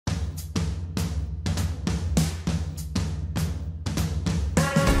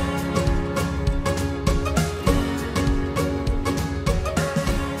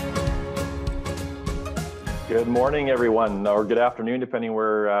Good morning, everyone, or good afternoon, depending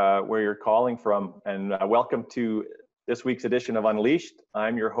where you're calling from. And welcome to this week's edition of Unleashed.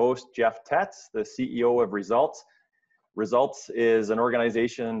 I'm your host, Jeff Tetz, the CEO of Results. Results is an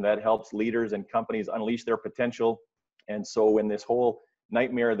organization that helps leaders and companies unleash their potential. And so when this whole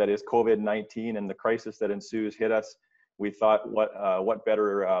nightmare that is COVID-19 and the crisis that ensues hit us, we thought what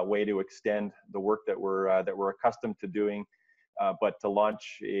better way to extend the work that we're accustomed to doing, but to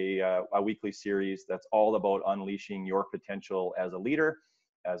launch a weekly series that's all about unleashing your potential as a leader,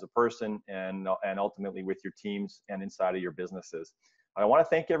 as a person, and ultimately with your teams and inside of your businesses. I want to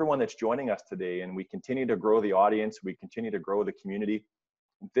thank everyone that's joining us today, and we continue to grow the audience. We continue to grow the community.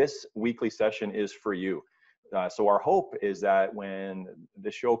 This weekly session is for you. So our hope is that when the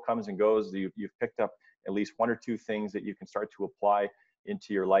show comes and goes, you've picked up at least one or two things that you can start to apply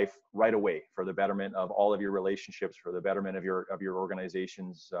into your life right away for the betterment of all of your relationships, for the betterment of your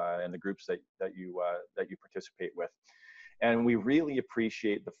organizations and the groups that you participate with. And we really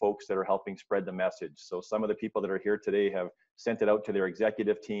appreciate the folks that are helping spread the message. So some of the people that are here today have sent it out to their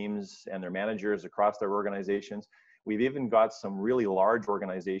executive teams and their managers across their organizations. We've even got some really large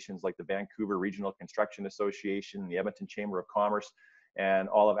organizations like the Vancouver Regional Construction Association, the Edmonton Chamber of Commerce, and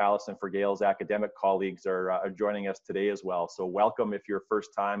all of Alison Fragale's academic colleagues are joining us today as well. So welcome if you're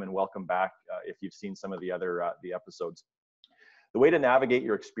first time, and welcome back if you've seen some of the other the episodes. The way to navigate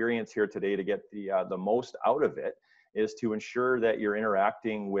your experience here today to get the most out of it is to ensure that you're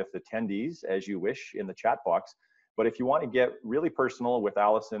interacting with attendees as you wish in the chat box. But if you want to get really personal with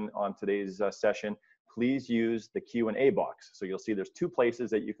Alison on today's session, please use the Q&A box. So you'll see there's two places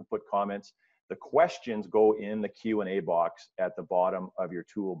that you can put comments. The questions go in the Q&A box at the bottom of your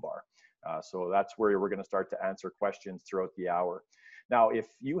toolbar. So that's where we're going to start to answer questions throughout the hour. Now, if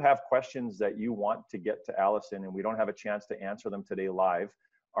you have questions that you want to get to Alison and we don't have a chance to answer them today live,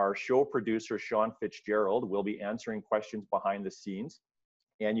 our show producer, Sean Fitzgerald, will be answering questions behind the scenes.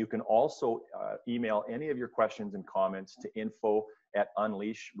 And you can also email any of your questions and comments to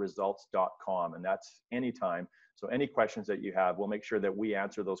info@unleashresults.com. And that's anytime. So any questions that you have, we'll make sure that we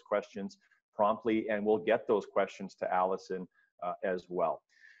answer those questions promptly, and we'll get those questions to Alison as well.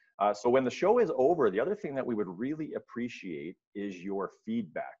 So when the show is over, the other thing that we would really appreciate is your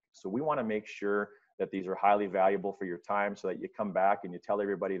feedback. So we want to make sure that these are highly valuable for your time so that you come back and you tell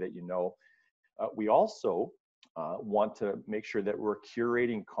everybody that you know. We also want to make sure that we're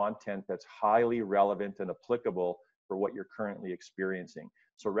curating content that's highly relevant and applicable for what you're currently experiencing.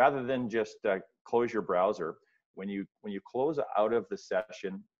 So rather than just close your browser, when you close out of the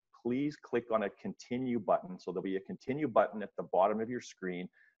session, please click on a continue button. So there'll be a continue button at the bottom of your screen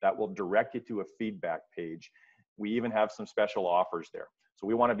that will direct you to a feedback page. We even have some special offers there. So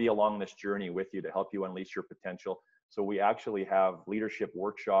we want to be along this journey with you to help you unleash your potential. So we actually have leadership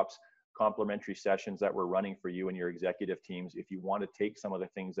workshops, complimentary sessions that we're running for you and your executive teams if you want to take some of the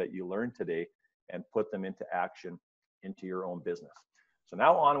things that you learned today and put them into action into your own business. So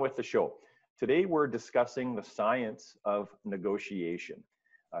now on with the show. Today we're discussing the science of negotiation.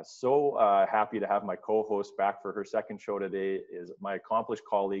 So happy to have my co-host back for her second show today is my accomplished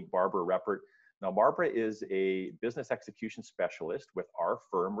colleague, Barbara Reppert. Now, Barbara is a business execution specialist with our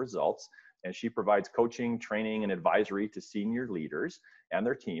firm Results, and she provides coaching, training, and advisory to senior leaders and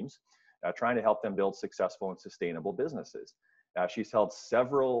their teams, trying to help them build successful and sustainable businesses. She's held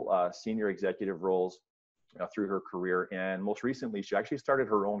several senior executive roles through her career, and most recently, she actually started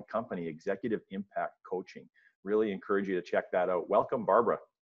her own company, Executive Impact Coaching. Really encourage you to check that out. Welcome, Barbara.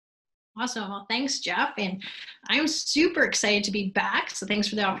 Awesome. Well, thanks, Jeff. And I'm super excited to be back. So thanks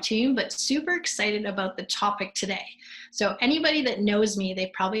for the opportunity, but super excited about the topic today. So anybody that knows me,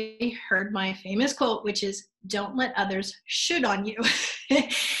 they probably heard my famous quote, which is, don't let others should on you.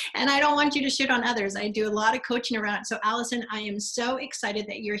 And I don't want you to should on others. I do a lot of coaching around it. So Alison, I am so excited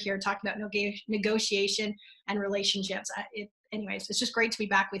that you're here talking about negotiation and relationships. Anyways, it's just great to be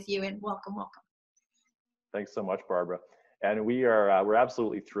back with you, and welcome. Thanks so much, Barbara. And we're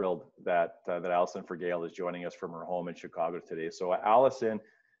absolutely thrilled that Alison Fragale is joining us from her home in Chicago today. So Alison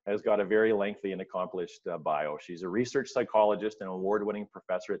has got a very lengthy and accomplished bio. She's a research psychologist and award-winning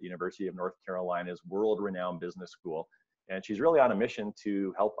professor at the University of North Carolina's world-renowned business school. And she's really on a mission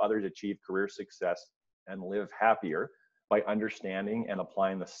to help others achieve career success and live happier by understanding and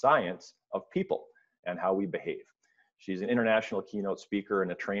applying the science of people and how we behave. She's an international keynote speaker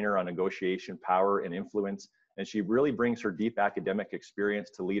and a trainer on negotiation, power, and influence. And she really brings her deep academic experience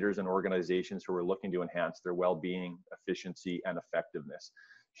to leaders and organizations who are looking to enhance their well-being, efficiency, and effectiveness.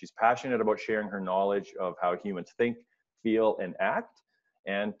 She's passionate about sharing her knowledge of how humans think, feel, and act,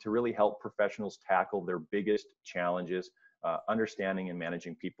 and to really help professionals tackle their biggest challenges, understanding and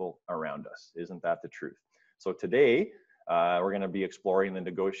managing people around us. Isn't that the truth? So today, we're going to be exploring the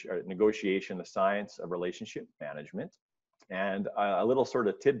negotiation, the science of relationship management. And a little sort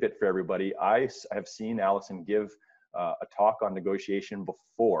of tidbit for everybody, I have seen Alison give a talk on negotiation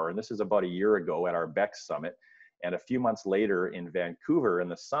before, and this is about a year ago at our BEX Summit. And a few months later in Vancouver in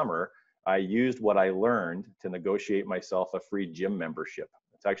the summer, I used what I learned to negotiate myself a free gym membership.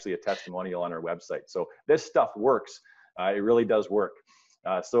 It's actually a testimonial on our website. So this stuff works. It really does work.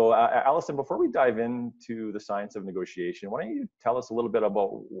 So Alison, before we dive into the science of negotiation, why don't you tell us a little bit about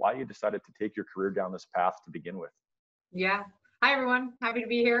why you decided to take your career down this path to begin with? Yeah. Hi, everyone. Happy to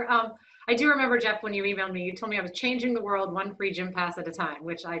be here. I do remember, Jeff, when you emailed me, you told me I was changing the world one free gym pass at a time,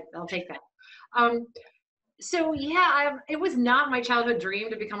 which I'll take that. So yeah, it was not my childhood dream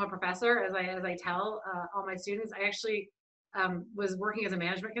to become a professor, as I tell all my students. I actually was working as a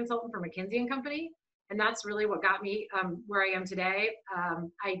management consultant for McKinsey & Company, and that's really what got me where I am today.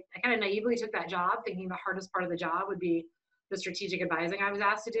 I kind of naively took that job, thinking the hardest part of the job would be the strategic advising I was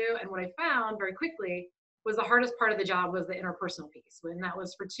asked to do. And what I found very quickly was the hardest part of the job was the interpersonal piece. And that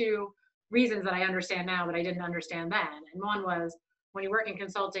was for two reasons that I understand now, but I didn't understand then. And one was, when you work in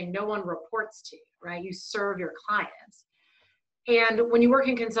consulting, no one reports to you, right? You serve your clients. And when you work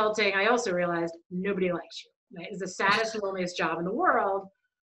in consulting, I also realized nobody likes you. Right? It's the saddest and loneliest job in the world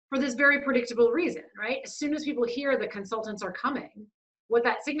for this very predictable reason, right? As soon as people hear the consultants are coming, what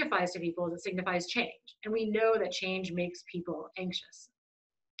that signifies to people is it signifies change. And we know that change makes people anxious.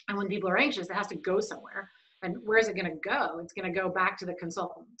 And when people are anxious, it has to go somewhere. And where is it going to go? It's going to go back to the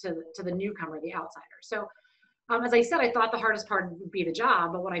consultant, to the newcomer, the outsider. So as I said, I thought the hardest part would be the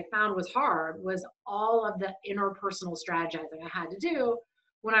job, but what I found was hard was all of the interpersonal strategizing I had to do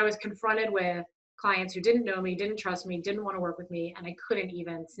when I was confronted with clients who didn't know me, didn't trust me, didn't want to work with me, and I couldn't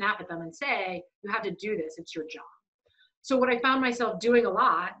even snap at them and say, you have to do this, it's your job. So what I found myself doing a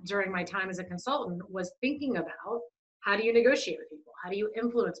lot during my time as a consultant was thinking about, how do you negotiate with people? How do you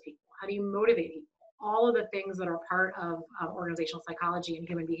influence people? How do you motivate people? All of the things that are part of organizational psychology and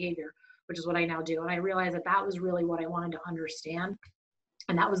human behavior, which is what I now do. And I realized that that was really what I wanted to understand.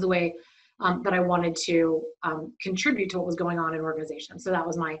 And that was the way that I wanted to contribute to what was going on in organizations. So that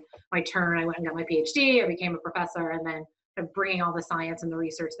was my turn. I went and got my PhD, I became a professor, and then bringing all the science and the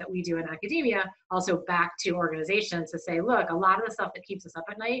research that we do in academia also back to organizations to say, look, a lot of the stuff that keeps us up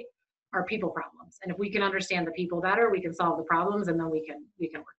at night are people problems. And if we can understand the people better, we can solve the problems, and then we can work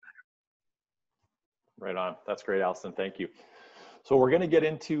better. Right on. That's great, Alison. Thank you. So we're going to get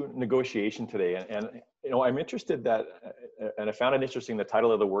into negotiation today, and you know, I'm interested that, and I found it interesting, the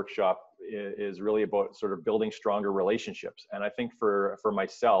title of the workshop is really about sort of building stronger relationships. And I think for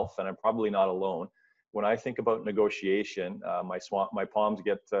myself, and I'm probably not alone, when I think about negotiation, my palms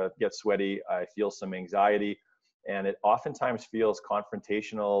get sweaty. I feel some anxiety, and it oftentimes feels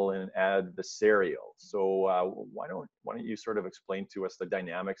confrontational and adversarial. So why don't you sort of explain to us the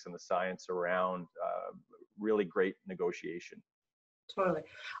dynamics and the science around really great negotiation? Totally.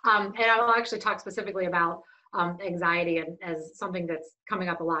 And I'll actually talk specifically about anxiety and as something that's coming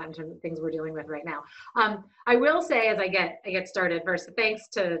up a lot in terms of things we're dealing with right now. I will say, as I get started, first, thanks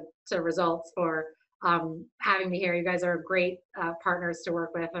to Results for having me here. You guys are great partners to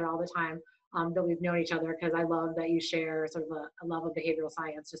work with, and all the time that we've known each other, because I love that you share sort of a love of behavioral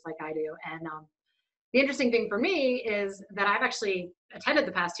science, just like I do. And the interesting thing for me is that I've actually attended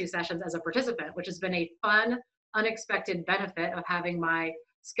the past two sessions as a participant, which has been a fun, unexpected benefit of having my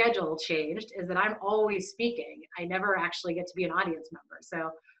schedule changed, is that I'm always speaking. I never actually get to be an audience member. So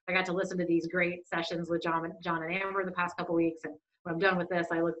I got to listen to these great sessions with John and Amber the past couple of weeks. And when I'm done with this,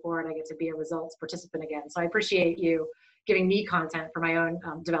 I look forward, I get to be a Results participant again. So I appreciate you giving me content for my own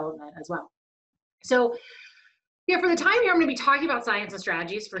development as well. So yeah, for the time here, I'm going to be talking about science and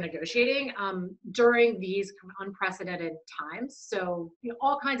strategies for negotiating during these unprecedented times. So, you know,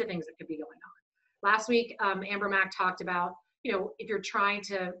 all kinds of things that could be going on. Last week, Amber Mack talked about, you know, if you're trying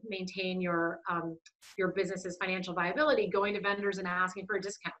to maintain your business's financial viability, going to vendors and asking for a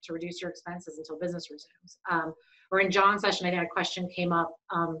discount to reduce your expenses until business resumes. Or in John's session, I think a question came up,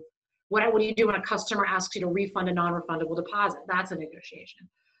 what do you do when a customer asks you to refund a non-refundable deposit? That's a negotiation.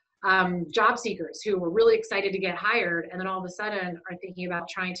 Job seekers who were really excited to get hired and then all of a sudden are thinking about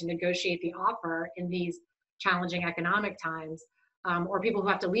trying to negotiate the offer in these challenging economic times. Or people who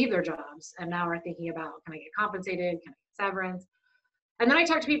have to leave their jobs and now are thinking about, can I get compensated? Can I get severance? And then I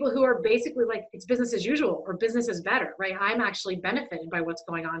talk to people who are basically like, it's business as usual or business is better, right? I'm actually benefited by what's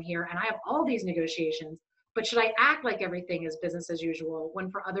going on here and I have all these negotiations, but should I act like everything is business as usual when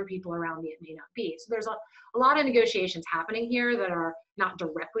for other people around me it may not be? So there's a lot of negotiations happening here that are not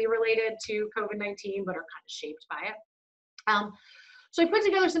directly related to COVID-19, but are kind of shaped by it. So I put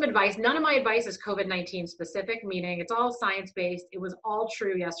together some advice. None of my advice is COVID-19 specific, meaning it's all science-based. It was all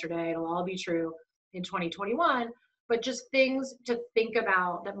true yesterday. It'll all be true in 2021, but just things to think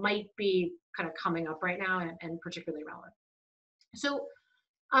about that might be kind of coming up right now and particularly relevant. So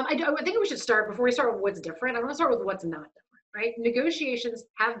I think we should start, before we start with what's different, I want to start with what's not different, right? Negotiations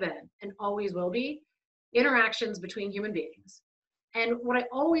have been and always will be interactions between human beings. And what I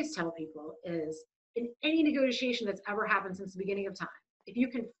always tell people is, in any negotiation that's ever happened since the beginning of time, if you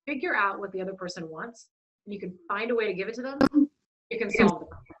can figure out what the other person wants and you can find a way to give it to them, you can solve the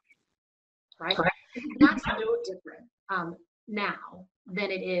problem, right? That's no different now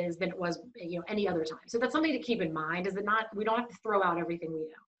than it was, any other time. So that's something to keep in mind, is that we don't have to throw out everything we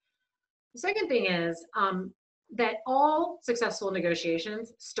know. The second thing is that all successful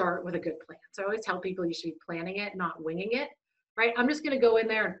negotiations start with a good plan. So I always tell people you should be planning it, not winging it, right? I'm just going to go in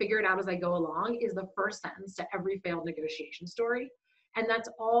there and figure it out as I go along is the first sentence to every failed negotiation story. And that's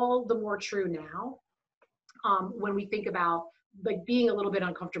all the more true now when we think about like being a little bit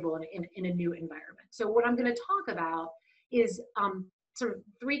uncomfortable in a new environment. So what I'm going to talk about is sort of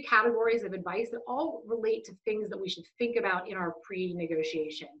 3 categories of advice that all relate to things that we should think about in our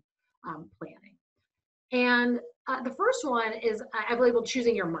pre-negotiation planning. And the first one is I've labeled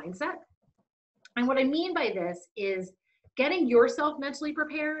choosing your mindset. And what I mean by this is getting yourself mentally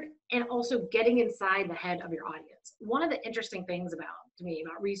prepared and also getting inside the head of your audience. One of the interesting things about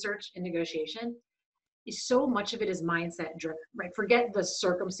research and negotiation is so much of it is mindset driven, right? Forget the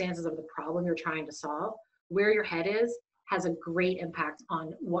circumstances of the problem you're trying to solve. Where your head is has a great impact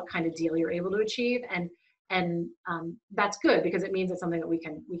on what kind of deal you're able to achieve. And that's good because it means it's something that we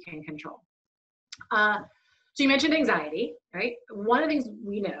can control. So you mentioned anxiety, right? One of the things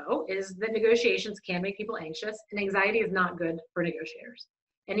we know is that negotiations can make people anxious, and anxiety is not good for negotiators.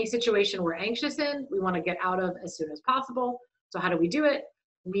 Any situation we're anxious in, we want to get out of as soon as possible. So how do we do it?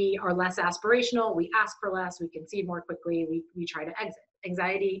 We are less aspirational, we ask for less, we concede more quickly, we try to exit.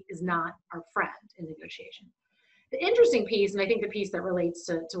 Anxiety is not our friend in negotiation. The interesting piece, and I think the piece that relates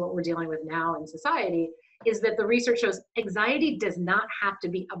to what we're dealing with now in society, is that the research shows anxiety does not have to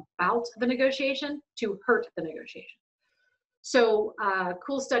be about the negotiation to hurt the negotiation. So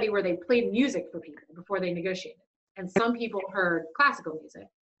cool study where they played music for people before they negotiated. And some people heard classical music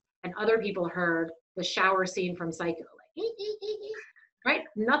and other people heard the shower scene from Psycho, like, right?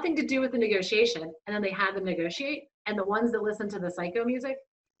 Nothing to do with the negotiation. And then they had them negotiate, and the ones that listened to the Psycho music,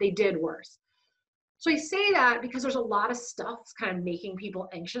 they did worse. So I say that because there's a lot of stuff that's kind of making people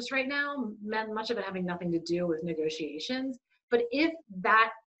anxious right now, much of it having nothing to do with negotiations. But if that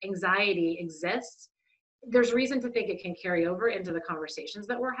anxiety exists, there's reason to think it can carry over into the conversations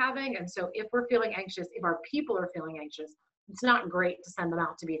that we're having. And so if we're feeling anxious, if our people are feeling anxious, it's not great to send them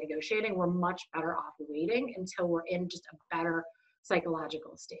out to be negotiating. We're much better off waiting until we're in just a better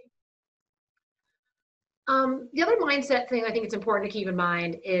psychological state. The other mindset thing I think it's important to keep in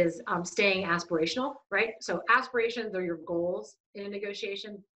mind is staying aspirational, right? So aspirations are your goals in a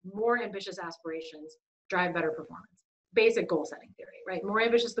negotiation. More ambitious aspirations drive better performance. Basic goal setting theory, right? More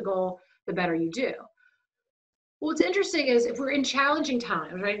ambitious the goal, the better you do. What's interesting is if we're in challenging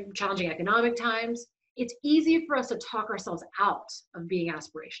times, right? Challenging economic times, it's easy for us to talk ourselves out of being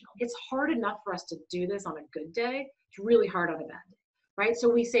aspirational. It's hard enough for us to do this on a good day. It's really hard on a bad day. Right? So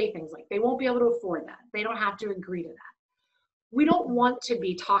we say things like, they won't be able to afford that. They don't have to agree to that. We don't want to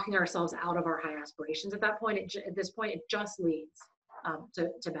be talking ourselves out of our high aspirations at that point. At this point, it just leads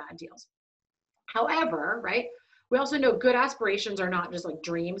to bad deals. However, right, we also know good aspirations are not just like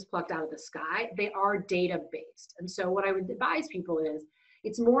dreams plucked out of the sky. They are data-based. And so what I would advise people is,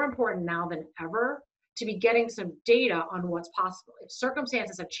 it's more important now than ever to be getting some data on what's possible. If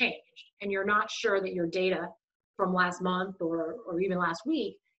circumstances have changed and you're not sure that your data from last month or even last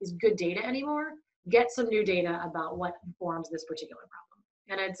week is good data anymore, get some new data about what informs this particular problem.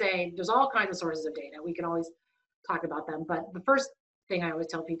 And I'd say there's all kinds of sources of data. We can always talk about them, but the first thing I always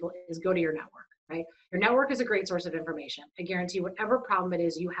tell people is go to your network, right? Your network is a great source of information. I guarantee whatever problem it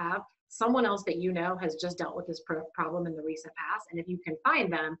is you have, someone else that you know has just dealt with this problem in the recent past. And if you can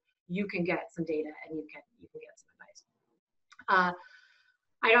find them, you can get some data and you can get some advice.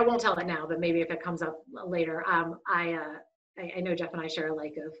 I won't tell it now, but maybe if it comes up later. I know Jeff and I share a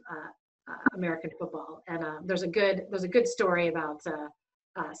like of American football, and there's a good story about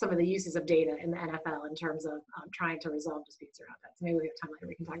some of the uses of data in the NFL in terms of trying to resolve disputes around that. So maybe we have time later,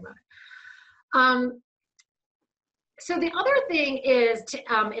 we can talk about it. So the other thing is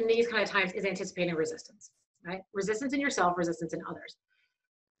in these kind of times is anticipating resistance, right? Resistance in yourself, resistance in others.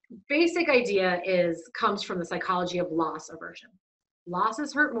 Basic idea comes from the psychology of loss aversion.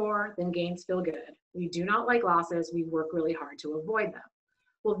 Losses hurt more than gains feel good. We do not like losses. We work really hard to avoid them.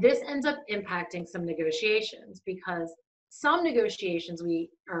 Well, this ends up impacting some negotiations because some negotiations we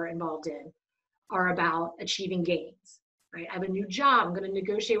are involved in are about achieving gains, right? I have a new job. I'm going to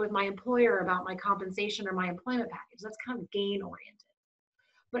negotiate with my employer about my compensation or my employment package. That's kind of gain oriented.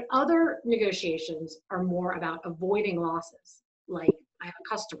 But other negotiations are more about avoiding losses. Like I have a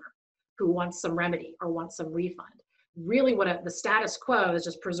customer who wants some remedy or wants some refund. Really the status quo is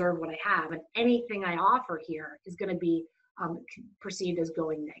just preserve what I have, and anything I offer here is going to be perceived as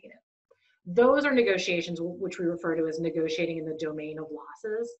going negative. Those are negotiations which we refer to as negotiating in the domain of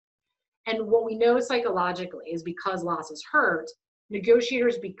losses. And what we know psychologically is because losses hurt,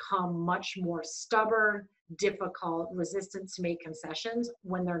 negotiators become much more stubborn, difficult, resistant to make concessions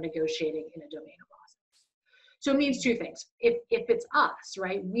when they're negotiating in a domain of losses. So it means two things. If it's us,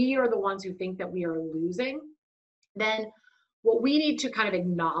 right, we are the ones who think that we are losing, then what we need to kind of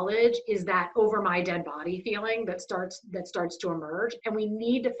acknowledge is that over my dead body feeling that starts to emerge, and we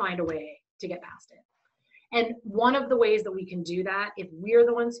need to find a way to get past it. And one of the ways that we can do that, if we're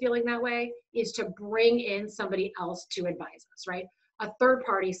the ones feeling that way, is to bring in somebody else to advise us, right? A third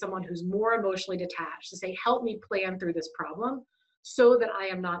party, someone who's more emotionally detached, to say, help me plan through this problem so that I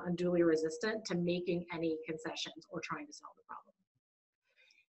am not unduly resistant to making any concessions or trying to solve the problem.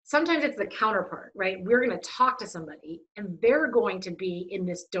 Sometimes it's the counterpart, right? We're going to talk to somebody and they're going to be in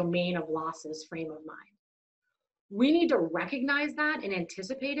this domain of losses frame of mind. We need to recognize that and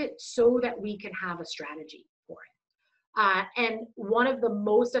anticipate it so that we can have a strategy for it. And one of the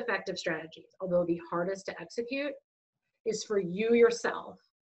most effective strategies, although the hardest to execute, is for you yourself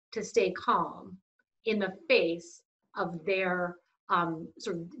to stay calm in the face of their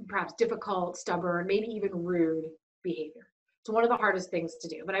sort of perhaps difficult, stubborn, maybe even rude behavior. It's one of the hardest things to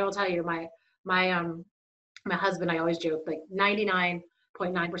do. But I will tell you, my husband, I always joke, like 99.9%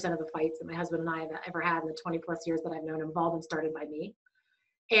 of the fights that my husband and I have ever had in the 20 plus years that I've known him have all been started by me.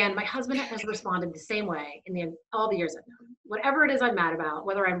 And my husband has responded the same way in all the years I've known him. Whatever it is I'm mad about,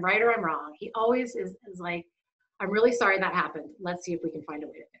 whether I'm right or I'm wrong, he always is like, I'm really sorry that happened. Let's see if we can find a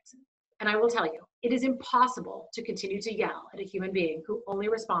way to fix it. And I will tell you, it is impossible to continue to yell at a human being who only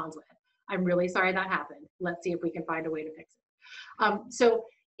responds with, I'm really sorry that happened. Let's see if we can find a way to fix it. So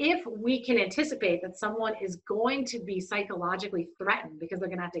if we can anticipate that someone is going to be psychologically threatened because they're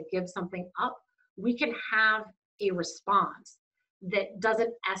going to have to give something up, we can have a response that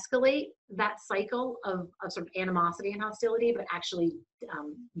doesn't escalate that cycle of sort of animosity and hostility, but actually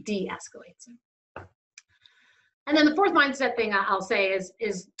de-escalates it. And then the fourth mindset thing I'll say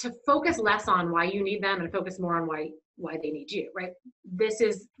is to focus less on why you need them and focus more on why they need you, right? This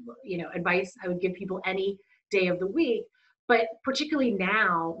is, advice I would give people any day of the week. But particularly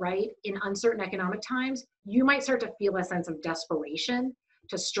now, right, in uncertain economic times, you might start to feel a sense of desperation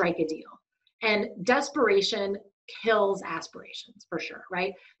to strike a deal. And desperation kills aspirations for sure,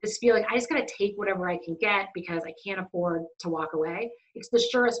 right? This feeling, I just got to take whatever I can get because I can't afford to walk away. It's the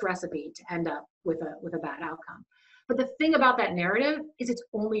surest recipe to end up with a bad outcome. But the thing about that narrative is it's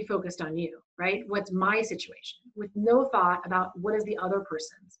only focused on you, right? What's my situation, with no thought about what is the other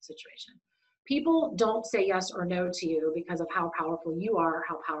person's situation. People don't say yes or no to you because of how powerful you are or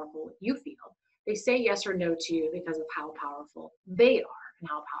how powerful you feel. They say yes or no to you because of how powerful they are and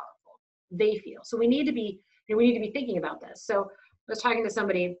how powerful they feel. So we need to be thinking about this. So I was talking to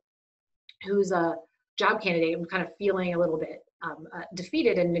somebody who's a job candidate and kind of feeling a little bit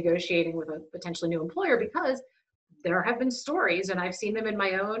defeated in negotiating with a potentially new employer because there have been stories, and I've seen them in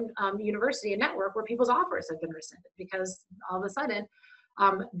my own university and network, where people's offers have been rescinded because all of a sudden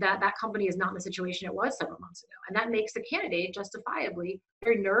that company is not in the situation it was several months ago. And that makes the candidate justifiably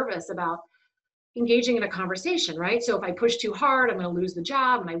very nervous about engaging in a conversation, right? So if I push too hard, I'm going to lose the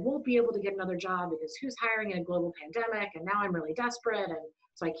job and I won't be able to get another job because who's hiring in a global pandemic? And now I'm really desperate. And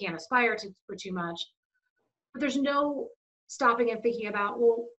so I can't aspire for too much. But there's no stopping and thinking about,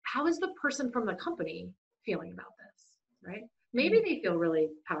 well, how is the person from the company feeling about this, right? Maybe they feel really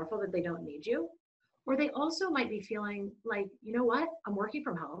powerful that they don't need you. Or they also might be feeling like, you know what? I'm working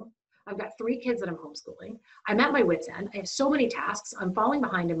from home. I've got 3 kids that I'm homeschooling. I'm at my wit's end. I have so many tasks. I'm falling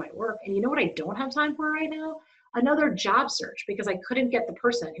behind in my work. And you know what I don't have time for right now? Another job search, because I couldn't get the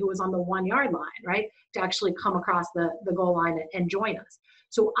person who was on the 1-yard line, right, to actually come across the goal line and join us.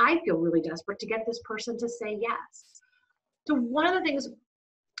 So I feel really desperate to get this person to say yes. So one of the things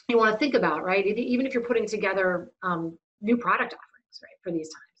you want to think about, right, even if you're putting together new product offerings, right, for these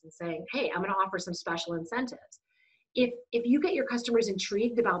times, and saying, hey, I'm going to offer some special incentives. If you get your customers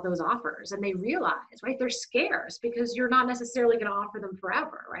intrigued about those offers and they realize, right, they're scarce because you're not necessarily going to offer them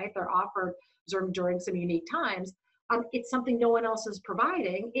forever, right? They're offered during some unique times. it's something no one else is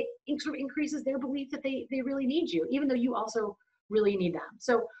providing, it sort of increases their belief that they really need you, even though you also really need them.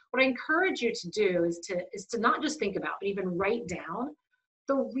 So what I encourage you to do is to not just think about, but even write down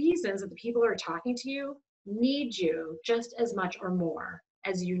the reasons that the people who are talking to you need you just as much or more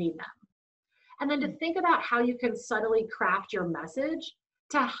as you need them. And then to think about how you can subtly craft your message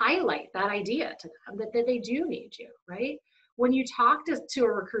to highlight that idea to them, that they do need you, right? When you talk to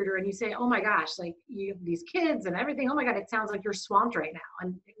a recruiter and you say, oh my gosh, like you have these kids and everything, oh my God, it sounds like you're swamped right now.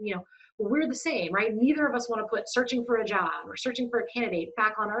 And well, we're the same, right? Neither of us want to put searching for a job or searching for a candidate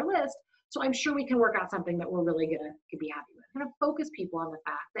back on our list. So I'm sure we can work out something that we're really gonna be happy with. Kind of focus people on the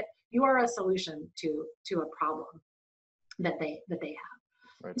fact that you are a solution to a problem that they have.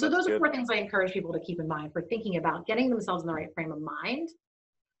 Right, so those are 4 things I encourage people to keep in mind for thinking about getting themselves in the right frame of mind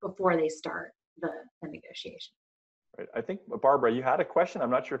before they start the negotiation. Right. I think, Barbara, you had a question.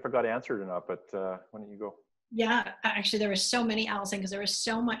 I'm not sure if it got answered or not, but why don't you go? Yeah, actually, there was so many, Alison, because there was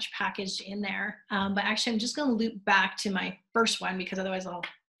so much packaged in there. But actually, I'm just going to loop back to my first one, because otherwise I'll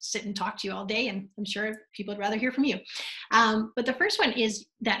sit and talk to you all day, and I'm sure people would rather hear from you. But the first one is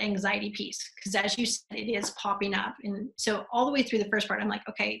that anxiety piece, because as you said, it is popping up. And so all the way through the first part, I'm like,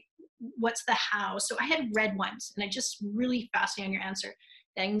 okay, what's the how? So I had read once, and I just really fascinated on your answer.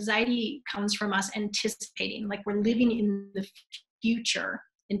 The anxiety comes from us anticipating, like we're living in the future,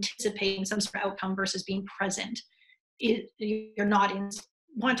 anticipating some sort of outcome versus being present. You're not in.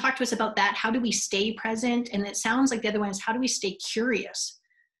 Want to talk to us about that? How do we stay present? And it sounds like the other one is, how do we stay curious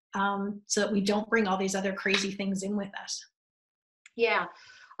so that we don't bring all these other crazy things in with us? Yeah.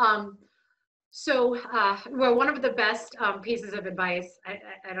 Well, one of the best pieces of advice,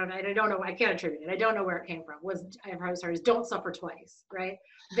 I don't know, I can't attribute it. I don't know where it came from. Is don't suffer twice, right?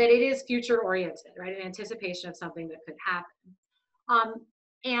 That it is future oriented, right? An anticipation of something that could happen.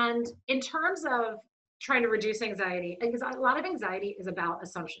 And in terms of trying to reduce anxiety, because a lot of anxiety is about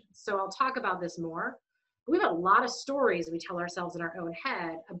assumptions. So I'll talk about this more. We have a lot of stories we tell ourselves in our own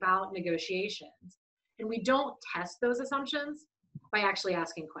head about negotiations, and we don't test those assumptions by actually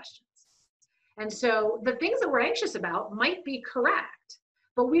asking questions. And so the things that we're anxious about might be correct,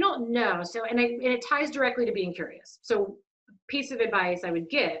 but we don't know. So, and it ties directly to being curious. So piece of advice I would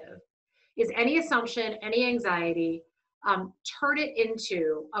give is any assumption, any anxiety, turn it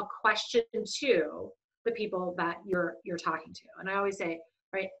into a question to the people that you're talking to. And I always say,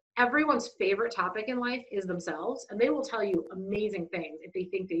 right, everyone's favorite topic in life is themselves, and they will tell you amazing things if they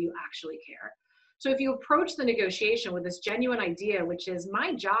think that you actually care. So if you approach the negotiation with this genuine idea, which is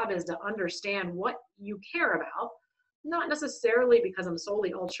my job is to understand what you care about, not necessarily because I'm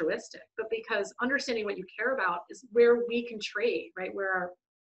solely altruistic, but because understanding what you care about is where we can trade, right? Where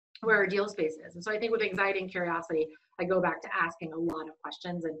our deal space is. And so I think with anxiety and curiosity, I go back to asking a lot of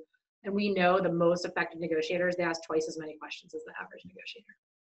questions, and we know the most effective negotiators, they ask twice as many questions as the average negotiator.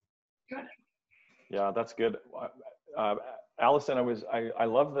 Got it. Yeah, that's good. Alison, I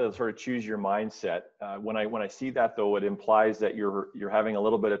love the sort of choose your mindset. When I see that, though, it implies that you're having a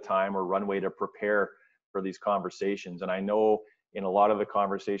little bit of time or runway to prepare for these conversations. And I know in a lot of the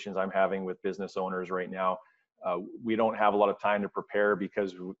conversations I'm having with business owners right now, we don't have a lot of time to prepare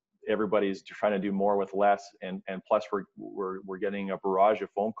because everybody's trying to do more with less, and plus we're getting a barrage of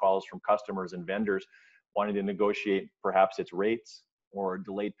phone calls from customers and vendors wanting to negotiate perhaps its rates or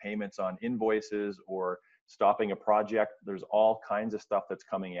delayed payments on invoices or stopping a project. There's all kinds of stuff that's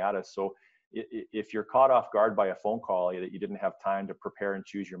coming at us. So if you're caught off guard by a phone call that you didn't have time to prepare and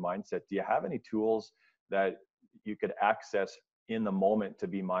choose your mindset, do you have any tools that you could access in the moment to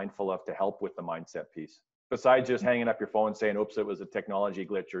be mindful of to help with the mindset piece? Besides just hanging up your phone and saying, oops, it was a technology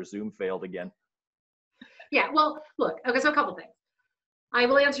glitch or Zoom failed again. Yeah, well, look, okay, so a couple things. I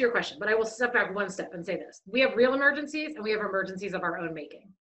will answer your question, but I will step back one step and say this. We have real emergencies and we have emergencies of our own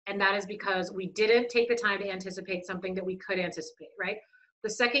making. And that is because we didn't take the time to anticipate something that we could anticipate, right? The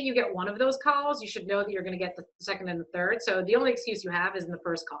second you get one of those calls, you should know that you're going to get the second and the third. So the only excuse you have is in the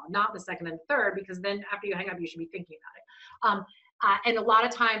first call, not the second and the third, because then after you hang up, you should be thinking about it. And a lot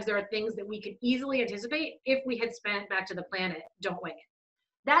of times there are things that we could easily anticipate if we had spent back to the planet, don't wing it.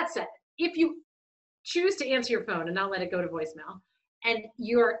 That said, if you choose to answer your phone and not let it go to voicemail, and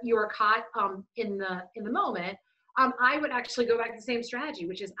you're caught in the moment, I would actually go back to the same strategy,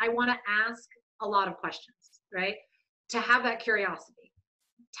 which is I want to ask a lot of questions, right? To have that curiosity.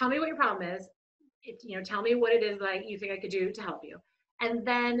 Tell me what your problem is. Tell me what it is that you think I could do to help you. And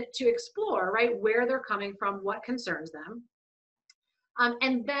then to explore, right, where they're coming from, what concerns them.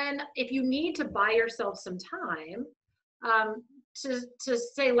 And then if you need to buy yourself some time to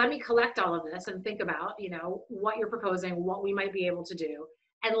say, let me collect all of this and think about, what you're proposing, what we might be able to do,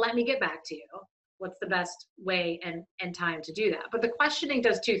 and let me get back to you. what's the best way and time to do that. But the questioning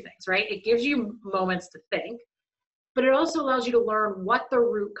does two things, right? It gives you moments to think, but it also allows you to learn what the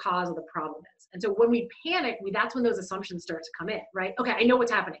root cause of the problem is. And so when we panic, that's when those assumptions start to come in, right? Okay, I know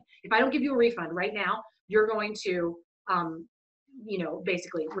what's happening. If I don't give you a refund right now, you're going to,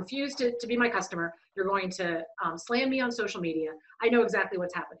 basically refuse to be my customer. You're going to slam me on social media. I know exactly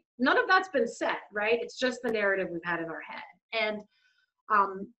what's happening. None of that's been said, right? It's just the narrative we've had in our head. And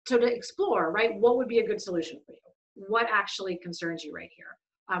so to explore, right, what would be a good solution for you? What actually concerns you right here?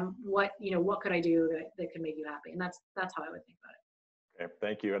 What could I do that can make you happy? And that's how I would think about it. Okay,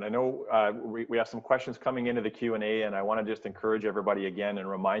 thank you. And I know we have some questions coming into the Q&A, and I want to just encourage everybody again and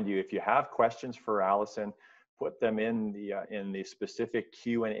remind you, if you have questions for Alison, put them in the specific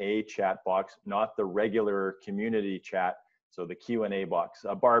Q&A chat box, not the regular community chat. So the Q&A box.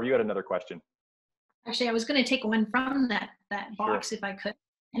 Barb, you had another question. Actually, I was going to take one from that box, sure, if I could.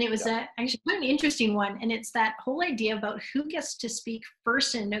 And it was actually quite an interesting one. And it's that whole idea about who gets to speak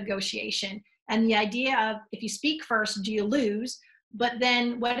first in negotiation. And the idea of, if you speak first, do you lose? But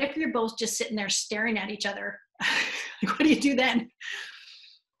then what if you're both just sitting there staring at each other? What do you do then?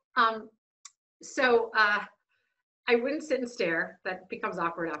 I wouldn't sit and stare. That becomes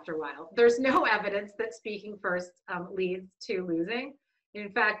awkward after a while. There's no evidence that speaking first leads to losing. In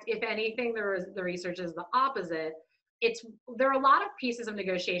fact, if anything, the research is the opposite. There are a lot of pieces of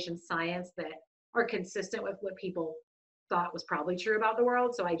negotiation science that are consistent with what people thought was probably true about the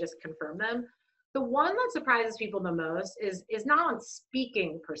world, so I just confirm them. The one that surprises people the most is not on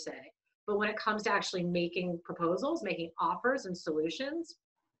speaking per se, but when it comes to actually making proposals, making offers and solutions,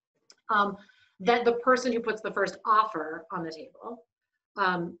 that the person who puts the first offer on the table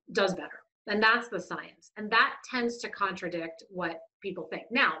does better. And that's the science. And that tends to contradict what people think.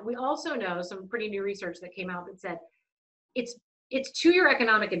 Now, we also know some pretty new research that came out that said it's to your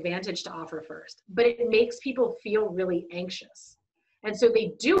economic advantage to offer first, but it makes people feel really anxious. And so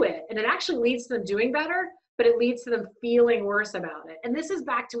they do it, and it actually leads to them doing better, but it leads to them feeling worse about it. And this is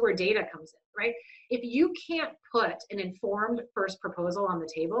back to where data comes in, right? If you can't put an informed first proposal on the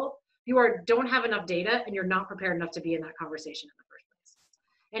table, you don't have enough data, and you're not prepared enough to be in that conversation in the first place.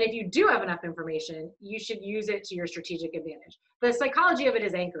 And if you do have enough information, you should use it to your strategic advantage. The psychology of it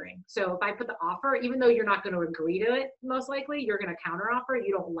is anchoring. So if I put the offer, even though you're not going to agree to it, most likely, you're going to counteroffer,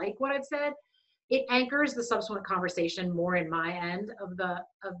 you don't like what I've said, it anchors the subsequent conversation more in my end of the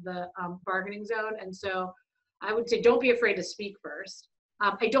bargaining zone. And so I would say, don't be afraid to speak first.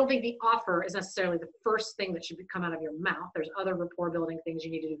 I don't think the offer is necessarily the first thing that should come out of your mouth. There's other rapport building things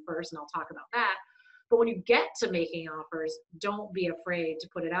you need to do first, and I'll talk about that. But when you get to making offers, don't be afraid to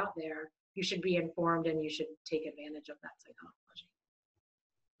put it out there. You should be informed, and you should take advantage of that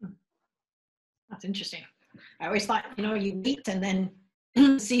psychology. That's interesting. I always thought, you meet and then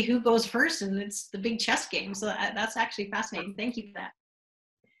see who goes first, and it's the big chess game. So that's actually fascinating. Thank you for that.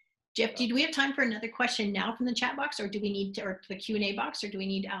 Jeff, do we have time for another question now from the chat box, or do we need or the Q&A box, or do we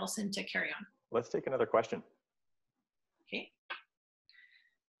need Alison to carry on? Let's take another question. Okay.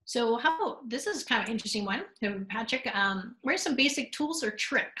 So this is kind of an interesting one. So Patrick, what are some basic tools or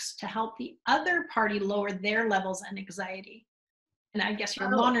tricks to help the other party lower their levels of anxiety? And I guess you're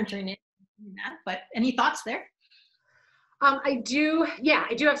monitoring it, but any thoughts there? I do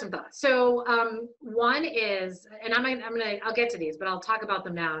have some thoughts. So one is, and I'll get to these, but I'll talk about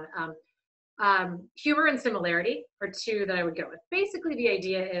them now. Humor and similarity are two that I would go with. Basically, the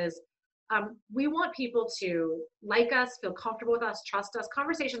idea is we want people to like us, feel comfortable with us, trust us.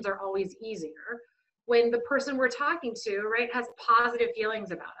 Conversations are always easier when the person we're talking to, right, has positive feelings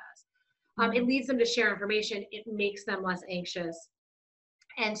about us. It leads them to share information. It makes them less anxious.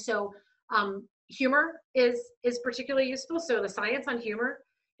 And so humor is particularly useful. So the science on humor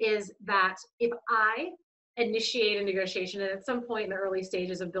is that if I initiate a negotiation, and at some point in the early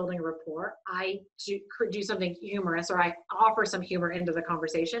stages of building a rapport, I do something humorous, or I offer some humor into the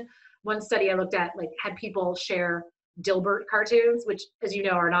conversation. One study I looked at had people share Dilbert cartoons, which, as you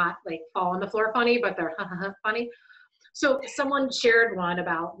know, are not fall on the floor funny, but they're funny. So someone shared one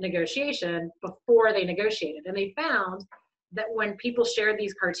about negotiation before they negotiated, and they found that when people shared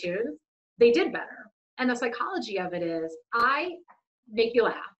these cartoons, they did better. And the psychology of it is, I make you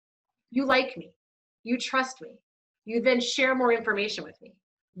laugh, you like me, you trust me, you then share more information with me.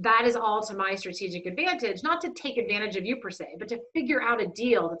 That is all to my strategic advantage, not to take advantage of you per se, but to figure out a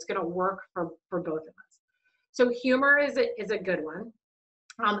deal that's going to work for both of us. So humor is a good one.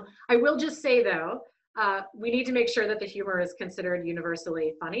 I will just say though, we need to make sure that the humor is considered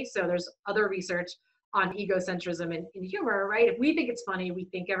universally funny. So there's other research on egocentrism in humor, right? If we think it's funny, we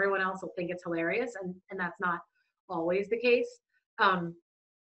think everyone else will think it's hilarious, and that's not always the case.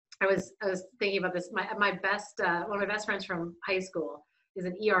 I was thinking about this. My best one of my best friends from high school is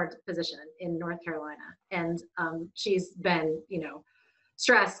an ER physician in North Carolina, and she's been, you know,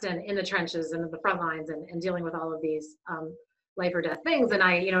 stressed and in the trenches and the front lines and dealing with all of these life or death things. And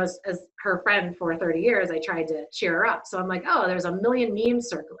I, you know, as her friend for 30 years, I tried to cheer her up. So I'm like, oh, there's a million memes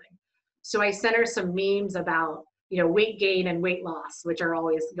circling. So I sent her some memes about, you know, weight gain and weight loss, which are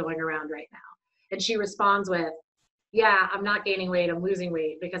always going around right now. And she responds with, yeah, I'm not gaining weight, I'm losing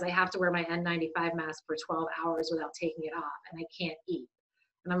weight because I have to wear my N95 mask for 12 hours without taking it off, and I can't eat.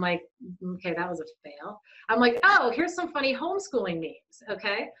 And I'm like, okay, that was a fail. I'm like, oh, here's some funny homeschooling memes,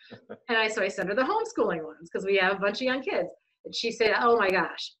 okay? And so I sent her the homeschooling ones because we have a bunch of young kids. And she said, oh my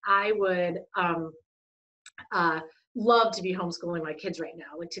gosh, I would love to be homeschooling my kids right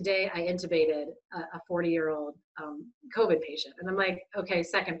now. Like today I intubated a 40-year-old COVID patient. And I'm like, okay,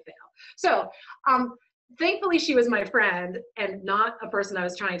 second fail. So thankfully she was my friend and not a person I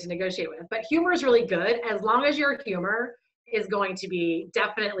was trying to negotiate with. But humor is really good as long as your humor is going to be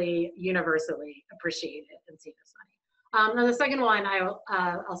definitely universally appreciated and seen as funny. Now the second one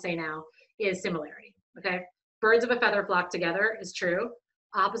I'll say now is similarity, okay? Birds of a feather flock together is true.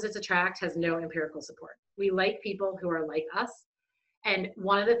 Opposites attract has no empirical support. We like people who are like us. And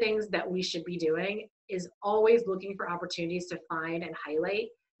one of the things that we should be doing is always looking for opportunities to find and highlight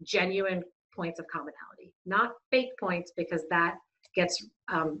genuine points of commonality, not fake points, because that gets,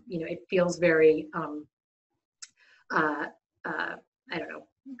 you know, it feels very, I don't know,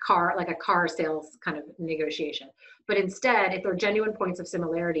 like a car sales kind of negotiation. But instead, if they're genuine points of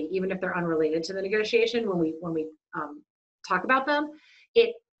similarity, even if they're unrelated to the negotiation, when we talk about them,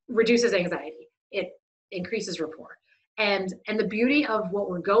 it reduces anxiety. It increases rapport. And the beauty of what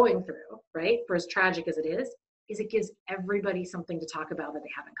we're going through, right, for as tragic as it is it gives everybody something to talk about that they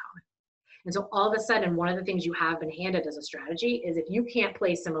have in common. And so all of a sudden, one of the things you have been handed as a strategy is if you can't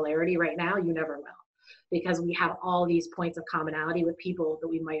play similarity right now, you never will. Because we have all these points of commonality with people that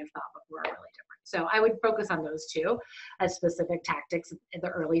we might have thought before are really different. So I would focus on those two as specific tactics in the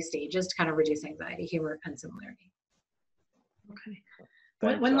early stages to kind of reduce anxiety, humor, and similarity. Okay.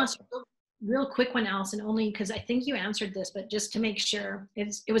 One last real quick one, Alison, only because I think you answered this, but just to make sure,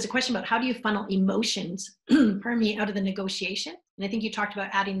 it was a question about how do you funnel emotions, pardon me, out of the negotiation? And I think you talked about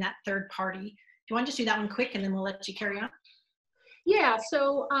adding that third party. Do you want to just do that one quick and then we'll let you carry on? Yeah,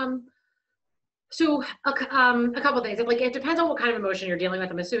 so a couple of things. Like, it depends on what kind of emotion you're dealing with.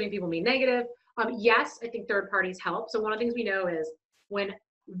 I'm assuming people mean negative. Yes, I think third parties help. So one of the things we know is when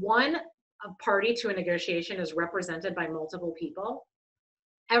one party to a negotiation is represented by multiple people,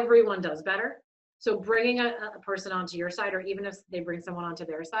 everyone does better. So bringing a person onto your side, or even if they bring someone onto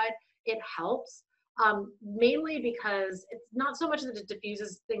their side, it helps. Mainly because it's not so much that it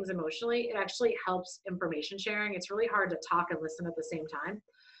diffuses things emotionally, it actually helps information sharing. It's really hard to talk and listen at the same time.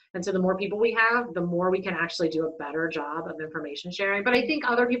 And so the more people we have, the more we can actually do a better job of information sharing. But I think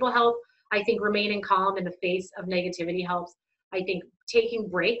other people help. I think remaining calm in the face of negativity helps. I think taking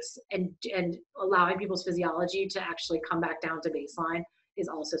breaks and allowing people's physiology to actually come back down to baseline is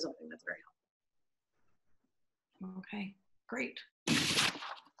also something that's very helpful. Okay, great.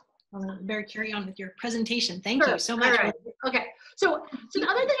 I'll better carry on with your presentation. Thank you so much. All right. Okay, so the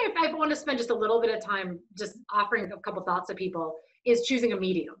other thing I want to spend just a little bit of time just offering a couple thoughts to people is choosing a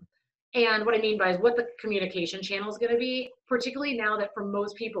medium. And what I mean by is what the communication channel is going to be, particularly now that for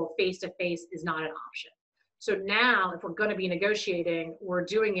most people, face-to-face is not an option. So now if we're going to be negotiating, we're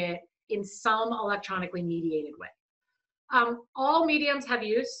doing it in some electronically mediated way. All mediums have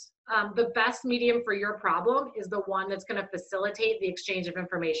use. The best medium for your problem is the one that's going to facilitate the exchange of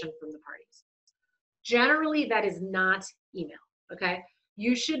information from the parties. Generally, that is not email, okay?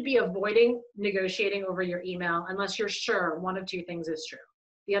 You should be avoiding negotiating over your email unless you're sure one of two things is true.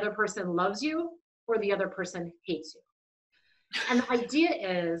 The other person loves you or the other person hates you. And the idea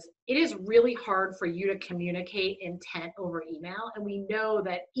is, it is really hard for you to communicate intent over email. And we know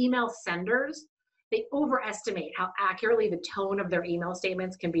that email senders, they overestimate how accurately the tone of their email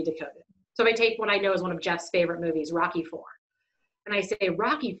statements can be decoded. So if I take what I know is one of Jeff's favorite movies, Rocky IV, and I say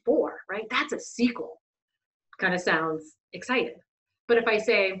Rocky IV, right? That's a sequel. Kind of sounds exciting. But if I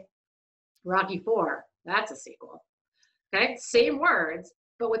say Rocky IV, that's a sequel. Okay, same words,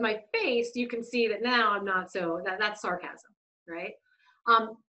 but with my face, you can see that now I'm not so, that's sarcasm, right?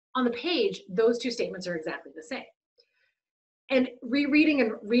 On the page, those two statements are exactly the same. And rereading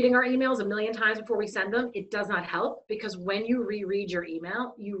and reading our emails a million times before we send them, it does not help, because when you reread your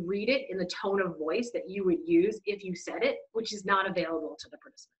email, you read it in the tone of voice that you would use if you said it, which is not available to the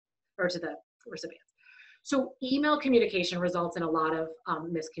participant or to the recipient. So email communication results in a lot of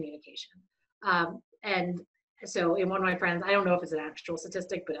miscommunication. And So in one of my friends, I don't know if it's an actual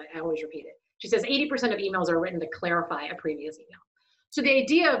statistic, but I always repeat it. She says 80% of emails are written to clarify a previous email. So the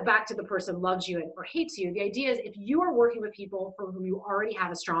idea of back to the person loves you or hates you, the idea is if you are working with people for whom you already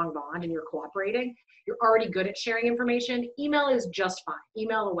have a strong bond and you're cooperating, you're already good at sharing information, email is just fine,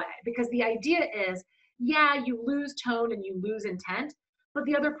 email away. Because the idea is, yeah, you lose tone and you lose intent, but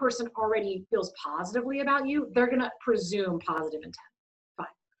the other person already feels positively about you, they're gonna presume positive intent, fine.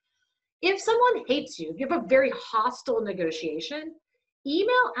 If someone hates you, if you have a very hostile negotiation,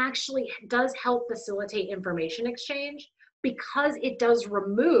 email actually does help facilitate information exchange because it does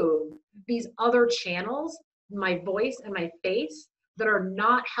remove these other channels, my voice and my face, that are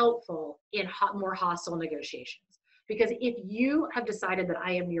not helpful in more hostile negotiations. Because if you have decided that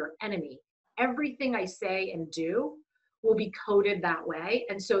I am your enemy, everything I say and do will be coded that way.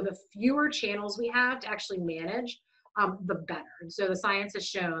 And so the fewer channels we have to actually manage, the better. And so the science has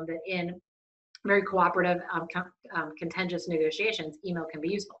shown that in very cooperative, contentious negotiations, email can be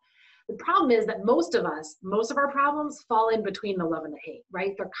useful. The problem is that most of our problems fall in between the love and the hate,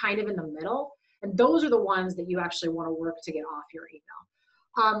 right? They're kind of in the middle. And those are the ones that you actually want to work to get off your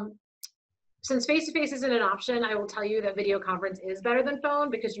email. Since face-to-face isn't an option, I will tell you that video conference is better than phone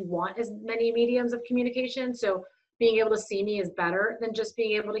because you want as many mediums of communication. So being able to see me is better than just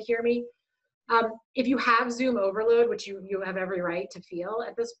being able to hear me. If you have Zoom overload, which you have every right to feel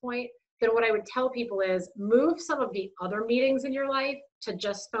at this point, then what I would tell people is move some of the other meetings in your life to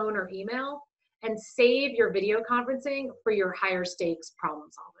just phone or email and save your video conferencing for your higher stakes problem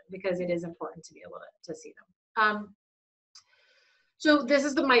solving because it is important to be able to see them. So this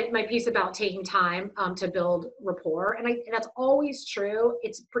is my piece about taking time to build rapport. And that's always true.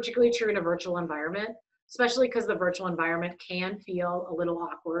 It's particularly true in a virtual environment, especially because the virtual environment can feel a little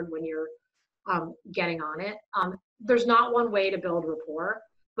awkward when you're getting on it. There's not one way to build rapport,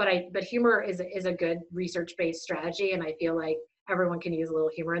 but humor is a good research-based strategy. And I feel like everyone can use a little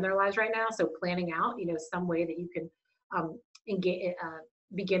humor in their lives right now. So planning out, some way that you can engage,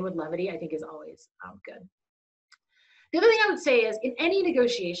 begin with levity, I think is always good. The other thing I would say is in any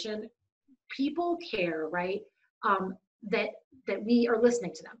negotiation, people care, right? That we are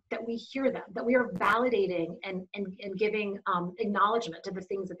listening to them, that we hear them, that we are validating and giving acknowledgement to the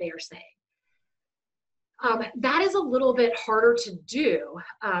things that they are saying. That is a little bit harder to do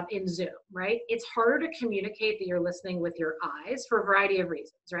in Zoom, right? It's harder to communicate that you're listening with your eyes for a variety of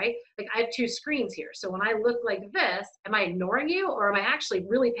reasons, right? Like I have two screens here. So when I look like this, am I ignoring you or am I actually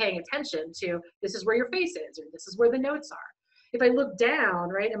really paying attention to this is where your face is or this is where the notes are? If I look down,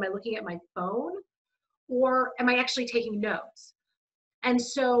 right, am I looking at my phone or am I actually taking notes? And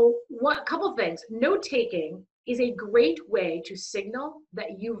so a couple of things, note taking is a great way to signal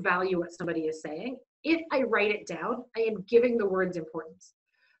that you value what somebody is saying. If I write it down, I am giving the words importance.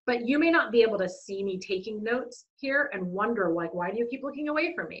 But you may not be able to see me taking notes here and wonder, like, why do you keep looking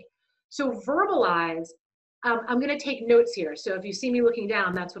away from me? So verbalize, I'm going to take notes here. So if you see me looking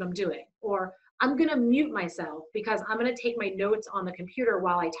down, that's what I'm doing. Or I'm going to mute myself because I'm going to take my notes on the computer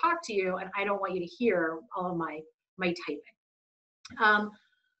while I talk to you, and I don't want you to hear all of my typing.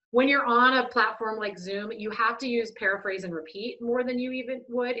 When you're on a platform like Zoom, you have to use paraphrase and repeat more than you even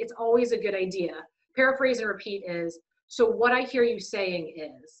would. It's always a good idea. Paraphrase and repeat is, so what I hear you saying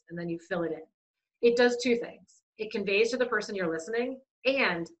is, and then you fill it in. It does two things. It conveys to the person you're listening,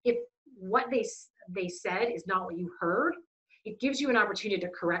 and if what they said is not what you heard, it gives you an opportunity to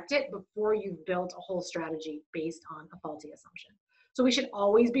correct it before you've built a whole strategy based on a faulty assumption. So we should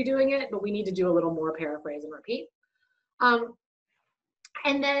always be doing it, but we need to do a little more paraphrase and repeat.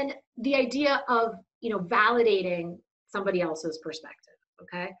 And then the idea of, validating somebody else's perspective,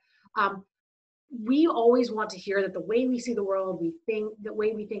 okay? We always want to hear that the way we see the world, the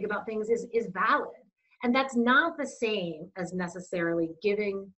way we think about things is valid. And that's not the same as necessarily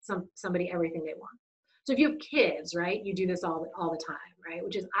giving somebody everything they want. So if you have kids, right, you do this all the time, right?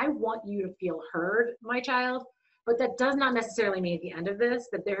 Which is, I want you to feel heard, my child, but that does not necessarily mean at the end of this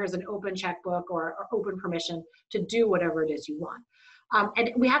that there is an open checkbook or open permission to do whatever it is you want.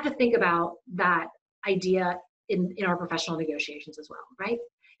 And we have to think about that idea in our professional negotiations as well, right?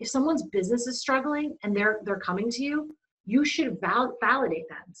 If someone's business is struggling and they're coming to you, you should validate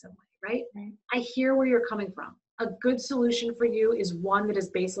that in some way, right? I hear where you're coming from. A good solution for you is one that is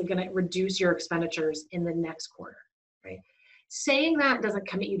basically going to reduce your expenditures in the next quarter, right? Saying that doesn't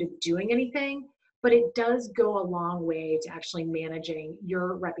commit you to doing anything, but it does go a long way to actually managing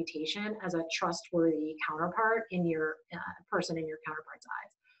your reputation as a trustworthy counterpart in your person in your counterpart's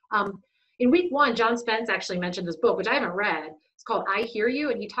eyes. In week 1, John Spence actually mentioned this book, which I haven't read. It's called I Hear You,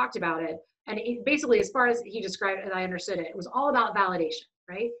 and he talked about it. And it basically, as far as he described it, as I understood it, it was all about validation,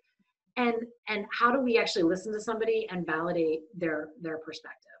 right? and how do we actually listen to somebody and validate their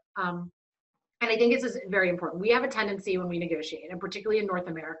perspective. And I think this is very important. We have a tendency when we negotiate, and particularly in North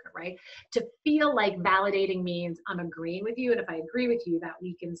America, right, to feel like validating means I'm agreeing with you, and if I agree with you, that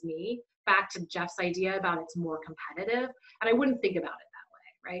weakens me. Back to Jeff's idea about it's more competitive, and I wouldn't think about it that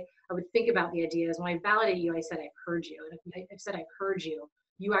way, right? I would think about the idea as when I validate you, I said I've heard you, and if I said I've heard you,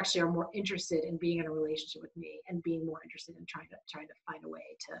 you actually are more interested in being in a relationship with me and being more interested in trying to find a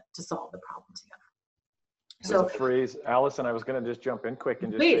way to solve the problem together. So there's a phrase, Alison, I was going to just jump in quick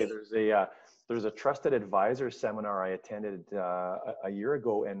and just say there's a trusted advisor seminar I attended a year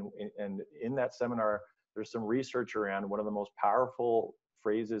ago, and in that seminar, there's some research around one of the most powerful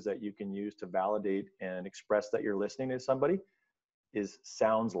phrases that you can use to validate and express that you're listening to somebody is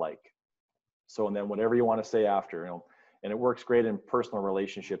sounds like. So, and then whatever you want to say after, and it works great in personal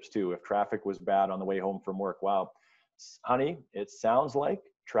relationships too. If traffic was bad on the way home from work, wow, honey, it sounds like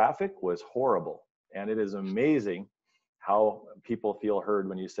traffic was horrible. And it is amazing how people feel heard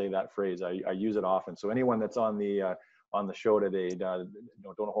when you say that phrase. I use it often. So anyone that's on the show today, don't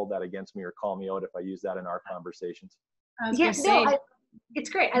hold that against me or call me out if I use that in our conversations. It's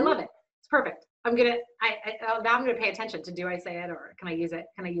great. I love it. It's perfect. I'm gonna pay attention to, do I say it or can I use it?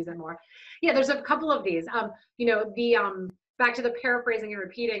 Can I use it more? Yeah, there's a couple of these. Back to the paraphrasing and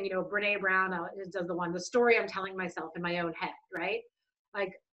repeating. Brene Brown does the story I'm telling myself in my own head, right?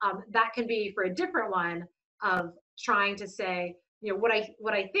 Like that can be for a different one of trying to say, what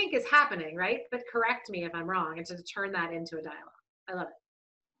I think is happening, right? But correct me if I'm wrong, and to turn that into a dialogue. I love it.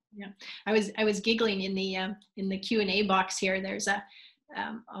 Yeah, I was giggling in the Q&A box here. There's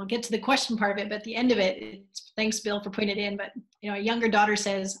I'll get to the question part of it, but at the end of it, thanks Bill for putting it in. But a younger daughter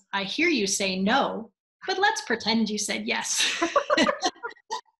says, "I hear you say no, but let's pretend you said yes."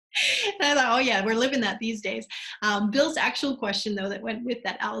 And I thought, oh yeah, we're living that these days. Bill's actual question though that went with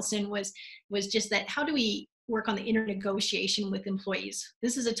that, Alison, was just that how do we work on the inner negotiation with employees?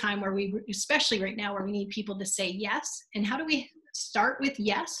 This is a time where especially right now, where we need people to say yes. And how do we start with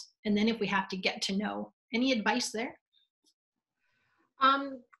yes? And then if we have to get to know, any advice there?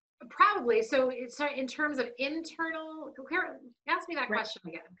 Probably. So it's in terms of internal, ask me that question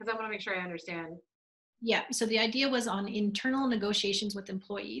again, because I want to make sure I understand. Yeah. So the idea was on internal negotiations with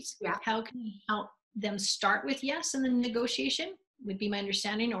employees. Yeah. How can we help them start with yes in the negotiation, would be my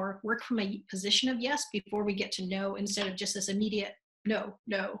understanding, or work from a position of yes before we get to no, instead of just this immediate no.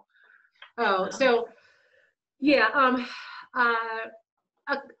 Oh, so yeah.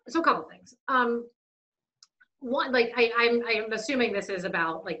 So a couple things. One, like I'm assuming this is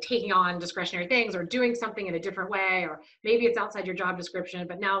about like taking on discretionary things or doing something in a different way, or maybe it's outside your job description,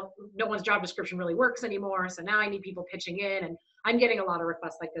 but now no one's job description really works anymore. So now I need people pitching in, and I'm getting a lot of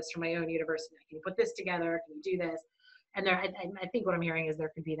requests like this from my own university. Can you put this together? Can you do this? And I think what I'm hearing is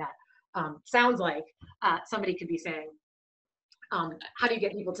there could be that. Sounds like somebody could be saying, how do you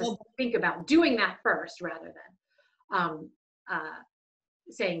get people to think about doing that first rather than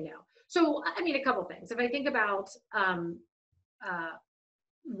saying no? So, I mean, a couple things. If I think about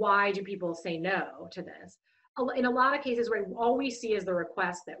why do people say no to this, in a lot of cases, right, all we see is the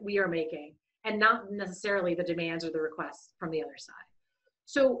request that we are making and not necessarily the demands or the requests from the other side.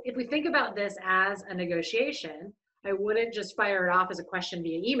 So if we think about this as a negotiation, I wouldn't just fire it off as a question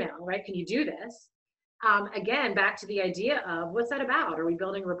via email, right? Can you do this? Again, back to the idea of what's that about? Are we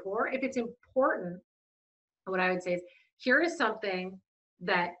building rapport? If it's important, what I would say is, here is something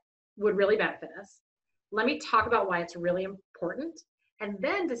that would really benefit us. Let me talk about why it's really important. And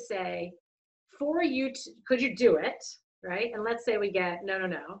then to say, for you, could you do it, right? And let's say we get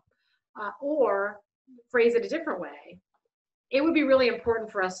no. Or phrase it a different way. It would be really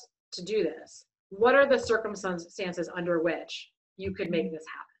important for us to do this. What are the circumstances under which you could make this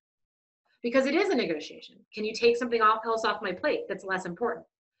happen? Because it is a negotiation. Can you take something else off my plate that's less important?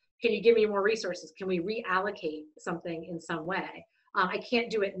 Can you give me more resources? Can we reallocate something in some way? I can't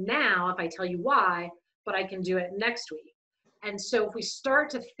do it now if I tell you why, but I can do it next week. And so if we start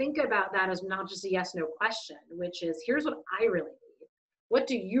to think about that as not just a yes/no question, which is, here's what I really need. What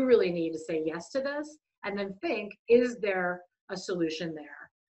do you really need to say yes to this? And then think, is there a solution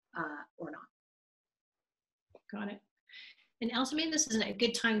there or not? Got it. And Alison, maybe this is a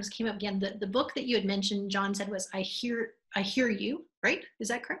good time, this came up again. The book that you had mentioned, John said, was I Hear You, right? Is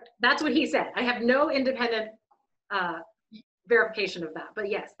that correct? That's what he said. I have no independent verification of that, but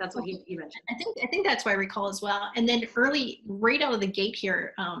yes, that's what he mentioned. I think that's what I recall as well. And then right out of the gate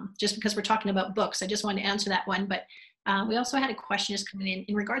here, just because we're talking about books, I just wanted to answer that one. But we also had a question just coming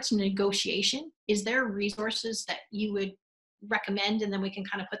in regards to negotiation. Is there resources that you would recommend, and then we can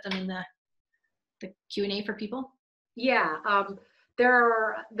kind of put them in the Q&A for people? Yeah.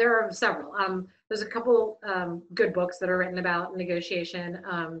 There are several. There's a couple good books that are written about negotiation.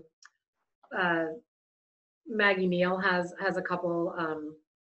 Maggie Neal has a couple.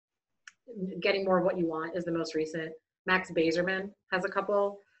 Getting More of What You Want is the most recent. Max Bazerman has a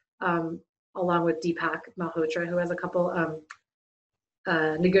couple, along with Deepak Malhotra, who has a couple.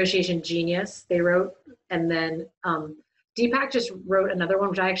 Negotiation Genius they wrote, and then Deepak just wrote another one,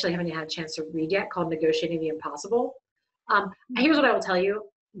 which I actually haven't had a chance to read yet, called Negotiating the Impossible. Here's what I will tell you,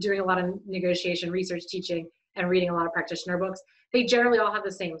 doing a lot of negotiation research, teaching, and reading a lot of practitioner books, they generally all have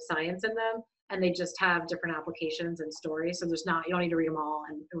the same science in them, and they just have different applications and stories. So you don't need to read them all,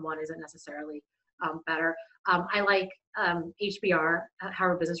 and one isn't necessarily better. I like HBR,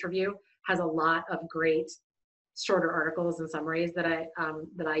 Harvard Business Review, has a lot of great shorter articles and summaries that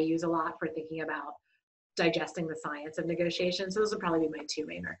I use a lot for thinking about digesting the science of negotiation. So those would probably be my two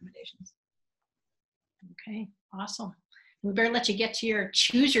main recommendations. Okay, awesome. We better let you get to your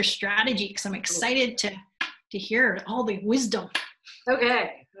choose your strategy, because I'm excited to hear all the wisdom.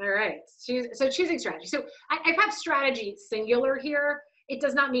 Okay, all right. So choosing strategy. So I have strategy singular here. It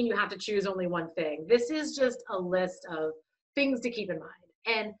does not mean you have to choose only one thing. This is just a list of things to keep in mind.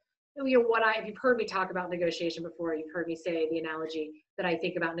 And if you've heard me talk about negotiation before, you've heard me say the analogy that I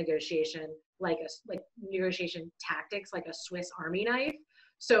think about negotiation like negotiation tactics, like a Swiss Army knife.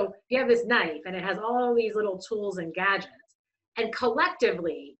 So you have this knife and it has all these little tools and gadgets, and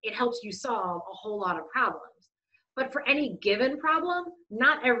collectively it helps you solve a whole lot of problems. But for any given problem,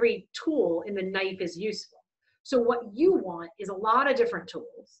 not every tool in the knife is useful. So what you want is a lot of different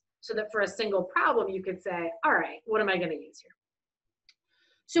tools, so that for a single problem, you could say, all right, what am I going to use here?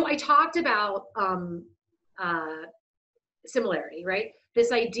 So I talked about similarity, right?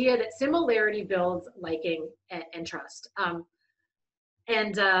 This idea that similarity builds liking and trust. I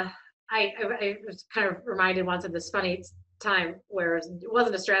was kind of reminded once of this funny time where it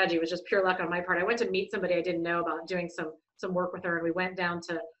wasn't a strategy, it was just pure luck on my part. I went to meet somebody I didn't know about, doing some work with her, and we went down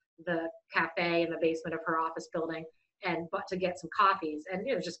to the cafe in the basement of her office building to get some coffees, and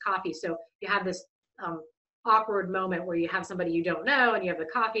it was just coffee. So you have this awkward moment where you have somebody you don't know and you have the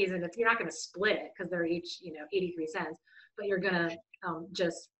coffees, and you're not going to split it because they're each 83 cents, but you're going to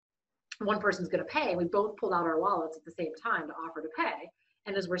just one person's going to pay. We both pulled out our wallets at the same time to offer to pay,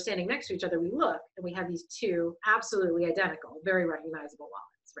 and as we're standing next to each other, we look and we have these two absolutely identical, very recognizable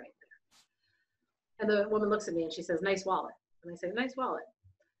wallets right there. And the woman looks at me and she says, "Nice wallet." And I say, "Nice wallet."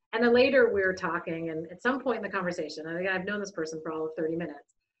 And then later we were talking, and at some point in the conversation, and I've known this person for all of 30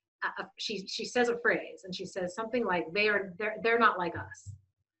 minutes, she says a phrase, and she says something like, they're not like us.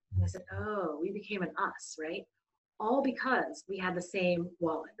 And I said, oh, we became an us, right? All because we had the same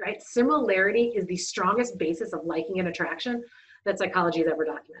wallet, right? Similarity is the strongest basis of liking and attraction that psychology has ever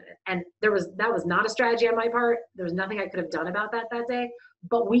documented. And that was not a strategy on my part. There was nothing I could have done about that day,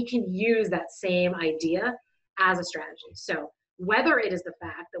 but we can use that same idea as a strategy. So whether it is the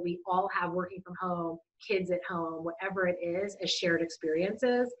fact that we all have working from home, kids at home, whatever it is, as shared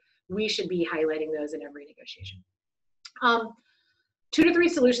experiences, we should be highlighting those in every negotiation. 2 to 3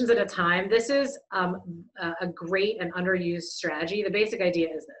 solutions at a time. This is a great and underused strategy. The basic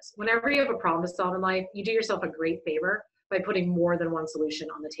idea is this: whenever you have a problem to solve in life, you do yourself a great favor by putting more than one solution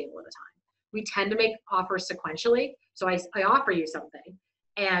on the table at a time. We tend to make offers sequentially. So I offer you something,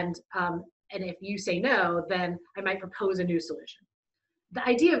 and if you say no, then I might propose a new solution. The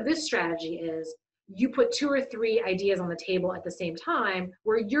idea of this strategy is you put 2 or 3 ideas on the table at the same time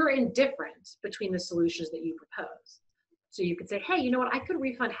where you're indifferent between the solutions that you propose. So you could say, hey, you know what? I could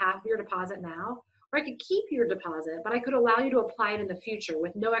refund half of your deposit now, or I could keep your deposit, but I could allow you to apply it in the future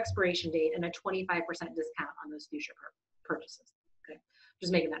with no expiration date and a 25% discount on those future purchases. Okay,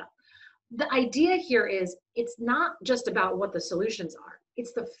 just making that up. The idea here is it's not just about what the solutions are.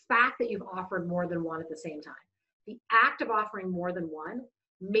 It's the fact that you've offered more than one at the same time. The act of offering more than one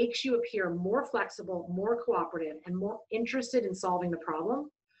makes you appear more flexible, more cooperative, and more interested in solving the problem,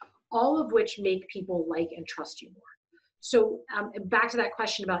 all of which make people like and trust you more. So back to that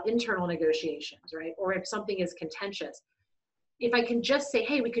question about internal negotiations, right? Or if something is contentious, if I can just say,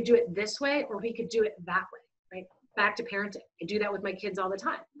 hey, we could do it this way, or we could do it that way, right? Back to parenting. I do that with my kids all the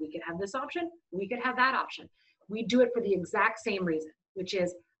time. We could have this option, we could have that option. We do it for the exact same reason, which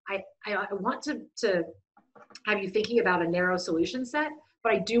is I want to have you thinking about a narrow solution set,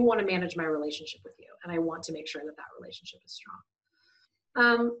 but I do want to manage my relationship with you, and I want to make sure that that relationship is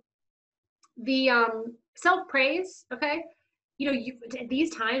strong. Self-praise, okay? At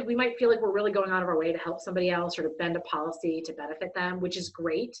these times, we might feel like we're really going out of our way to help somebody else or to bend a policy to benefit them, which is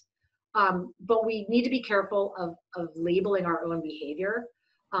great. But we need to be careful of labeling our own behavior.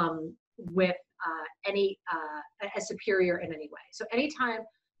 with as superior in any way. So anytime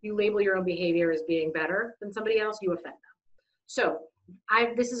you label your own behavior as being better than somebody else, you offend them. So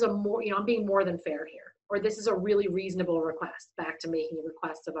this is I'm being more than fair here, or this is a really reasonable request, back to making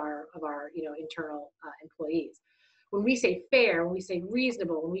requests of our internal employees. When we say fair, when we say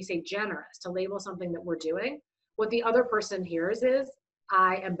reasonable, when we say generous, to label something that we're doing, what the other person hears is,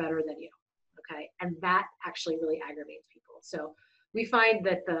 I am better than you, okay? And that actually really aggravates people. So we find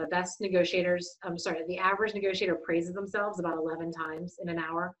that the average negotiator praises themselves about 11 times in an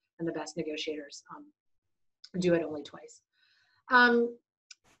hour, and the best negotiators do it only twice.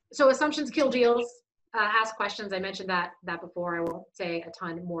 So assumptions kill deals. Ask questions. I mentioned that before. I won't say a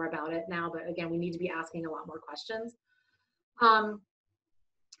ton more about it now, but again, we need to be asking a lot more questions.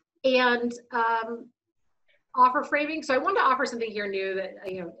 Offer framing. So I wanted to offer something here new that,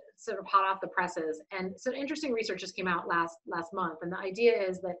 sort of hot off the presses. And some interesting research just came out last month. And the idea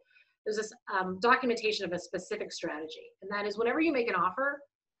is that there's this documentation of a specific strategy. And that is, whenever you make an offer,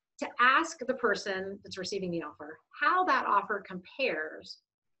 to ask the person that's receiving the offer how that offer compares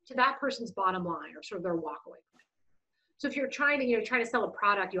to that person's bottom line, or sort of their walkaway point. So if you're trying to sell a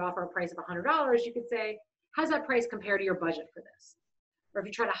product, you offer a price of $100, you could say, how does that price compare to your budget for this? Or if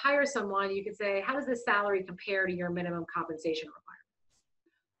you try to hire someone, you could say, how does this salary compare to your minimum compensation requirements?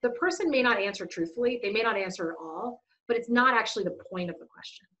 The person may not answer truthfully, they may not answer at all, but it's not actually the point of the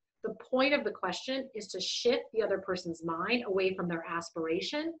question. The point of the question is to shift the other person's mind away from their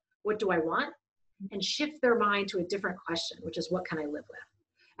aspiration, what do I want, and shift their mind to a different question, which is, what can I live with?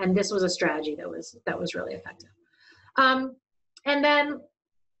 And this was a strategy that was really effective. And then,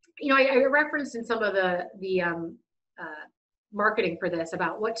 I referenced in some of the marketing for this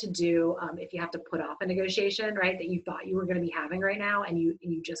about what to do if you have to put off a negotiation, right, that you thought you were going to be having right now, and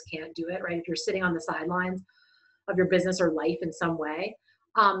you just can't do it, right? If you're sitting on the sidelines of your business or life in some way,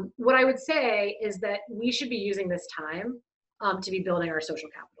 what I would say is that we should be using this time to be building our social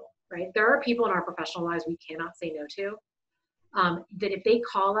capital, right? There are people in our professional lives we cannot say no to, that if they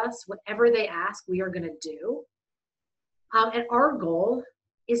call us, whatever they ask, we are going to do. And our goal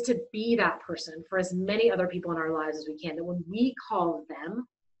is to be that person for as many other people in our lives as we can, that when we call them,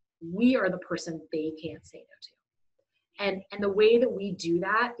 we are the person they can't say no to. And the way that we do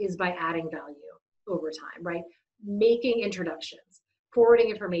that is by adding value over time, right? Making introductions, forwarding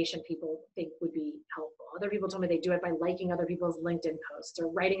information people think would be helpful. Other people told me they do it by liking other people's LinkedIn posts, or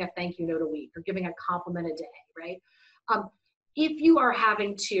writing a thank you note a week, or giving a compliment a day, right? If you are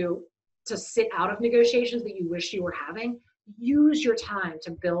having to sit out of negotiations that you wish you were having, use your time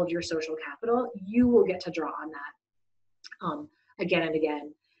to build your social capital. You will get to draw on that again and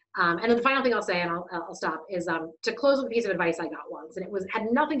again. And then the final thing I'll say, and I'll stop, is to close with a piece of advice I got once, and it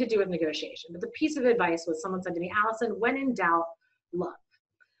had nothing to do with negotiation, but the piece of advice was, someone said to me, Alison, when in doubt, love.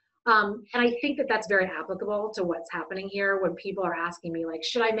 And I think that that's very applicable to what's happening here when people are asking me, like,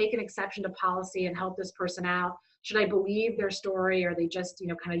 should I make an exception to policy and help this person out? Should I believe their story? Or are they just,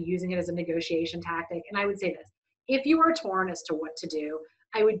 kind of using it as a negotiation tactic? And I would say this: if you are torn as to what to do,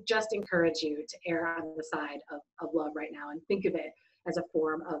 I would just encourage you to err on the side of love right now, and think of it as a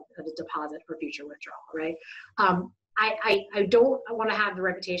form of a deposit for future withdrawal, right? I don't want to have the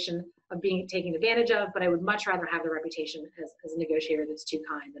reputation of being taken advantage of, but I would much rather have the reputation as a negotiator that's too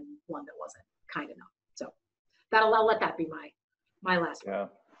kind than one that wasn't kind enough. So I'll let that be my last word. Yeah,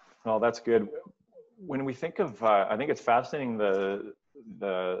 well, that's good. When we think of, I think it's fascinating,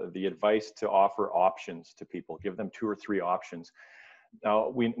 the advice to offer options to people, give them 2 or 3 options. Now,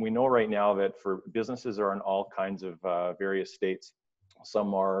 we know right now that for businesses are in all kinds of various states.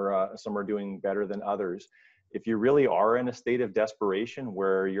 Some are doing better than others. If you really are in a state of desperation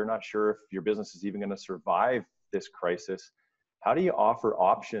where you're not sure if your business is even going to survive this crisis, how do you offer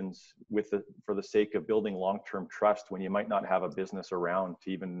options for the sake of building long-term trust when you might not have a business around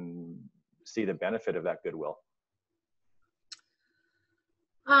to even see the benefit of that goodwill?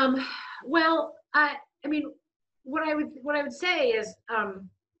 Well, I mean, what I would say is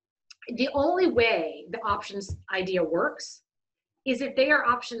the only way the options idea works is if they are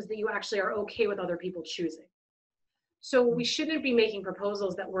options that you actually are okay with other people choosing. So we shouldn't be making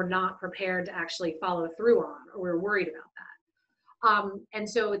proposals that we're not prepared to actually follow through on, or we're worried about that. And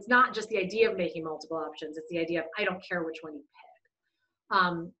so it's not just the idea of making multiple options; it's the idea of, I don't care which one you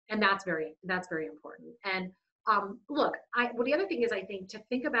pick, and that's very important. And look, well, the other thing is, I think, to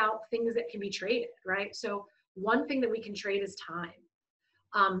think about things that can be traded, right? So one thing that we can trade is time.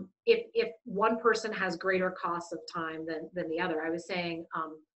 If one person has greater costs of time than the other, I was saying,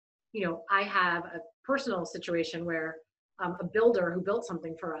 I have a personal situation where a builder who built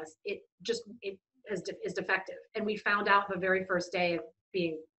something for us, it is defective, and we found out the very first day of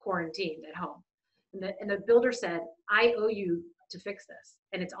being quarantined at home. And the builder said, I owe you to fix this,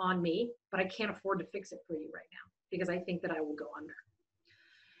 and it's on me, but I can't afford to fix it for you right now because I think that I will go under.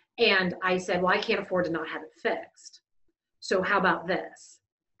 And I said, well, I can't afford to not have it fixed. So how about this?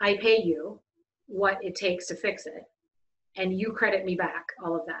 I pay you what it takes to fix it, and you credit me back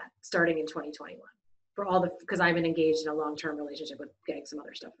all of that starting in 2021 for all because I've been engaged in a long-term relationship with getting some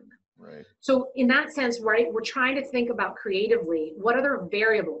other stuff from them. Right. So in that sense, right, we're trying to think about creatively, what other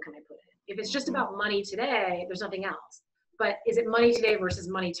variable can I put in? If it's just about money today, there's nothing else. But is it money today versus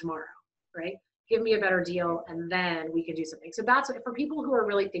money tomorrow, right? Give me a better deal, and then we can do something. So that's for people who are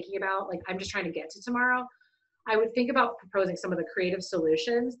really thinking about, like, I'm just trying to get to tomorrow, I would think about proposing some of the creative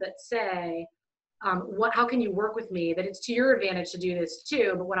solutions that say, how can you work with me that it's to your advantage to do this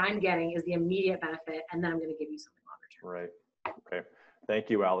too, but what I'm getting is the immediate benefit, and then I'm going to give you something longer term. Right. Okay. Thank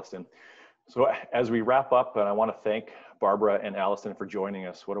you, Alison. So as we wrap up, and I want to thank Barbara and Alison for joining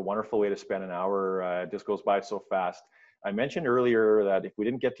us. What a wonderful way to spend an hour. It just goes by so fast. I mentioned earlier that if we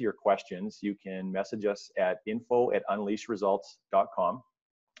didn't get to your questions, you can message us at info@unleashresults.com.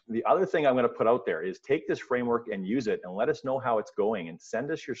 The other thing I'm going to put out there is take this framework and use it, and let us know how it's going, and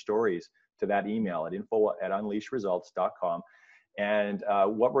send us your stories to that email at info@unleashresults.com. And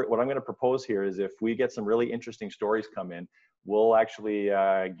what I'm going to propose here is, if we get some really interesting stories come in, we'll actually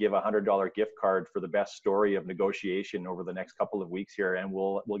give a $100 gift card for the best story of negotiation over the next couple of weeks here, and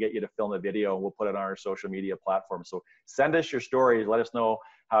we'll get you to film a video, and we'll put it on our social media platform. So send us your stories, let us know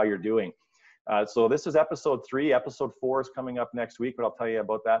how you're doing. So this is episode 3. Episode 4 is coming up next week, but I'll tell you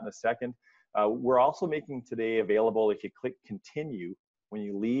about that in a second. We're also making today available, if you click continue when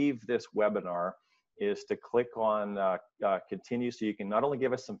you leave this webinar, is to click on continue, so you can not only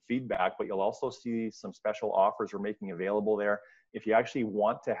give us some feedback, but you'll also see some special offers we're making available there. If you actually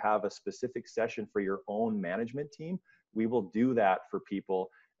want to have a specific session for your own management team, we will do that for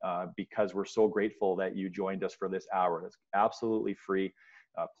people because we're so grateful that you joined us for this hour. It's absolutely free.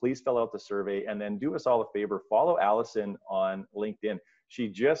 Please fill out the survey, and then do us all a favor, follow Alison on LinkedIn. She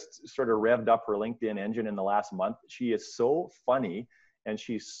just sort of revved up her LinkedIn engine in the last month. She is so funny and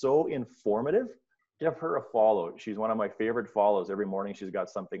she's so informative. Give her a follow. She's one of my favorite follows. Every morning she's got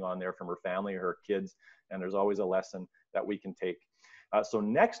something on there from her family or her kids, and there's always a lesson that we can take. So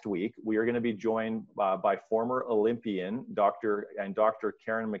next week, we are going to be joined by former Olympian Dr.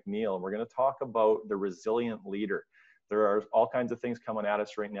 Karen McNeil. We're going to talk about the resilient leader. There are all kinds of things coming at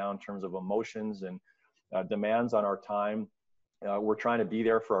us right now in terms of emotions and demands on our time. We're trying to be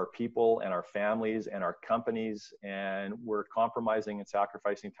there for our people and our families and our companies, and we're compromising and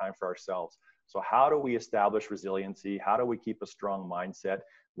sacrificing time for ourselves. So how do we establish resiliency? How do we keep a strong mindset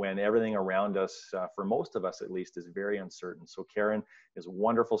when everything around us, for most of us at least, is very uncertain? So Karen is a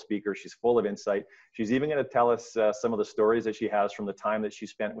wonderful speaker. She's full of insight. She's even going to tell us some of the stories that she has from the time that she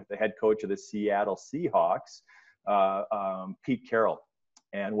spent with the head coach of the Seattle Seahawks, Pete Carroll,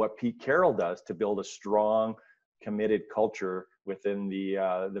 and what Pete Carroll does to build a strong, committed culture within the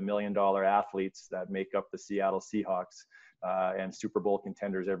 $1 million athletes that make up the Seattle Seahawks and Super Bowl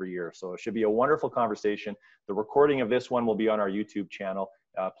contenders every year. So it should be a wonderful conversation. The recording of this one will be on our YouTube channel.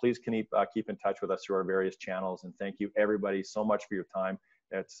 Please keep in touch with us through our various channels. And thank you everybody so much for your time.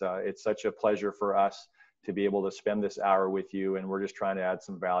 It's such a pleasure for us to be able to spend this hour with you, and we're just trying to add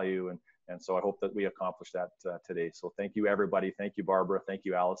some value. And so I hope that we accomplished that today. So thank you everybody. Thank you, Barbara. Thank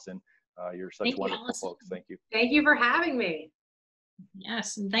you, Alison. You're such wonderful folks. Thank you. Thank you for having me.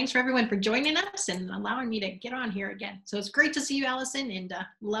 Yes, and thanks for everyone for joining us and allowing me to get on here again. So it's great to see you, Alison, and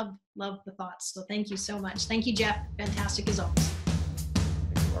love the thoughts. So thank you so much. Thank you, Jeff. Fantastic as always.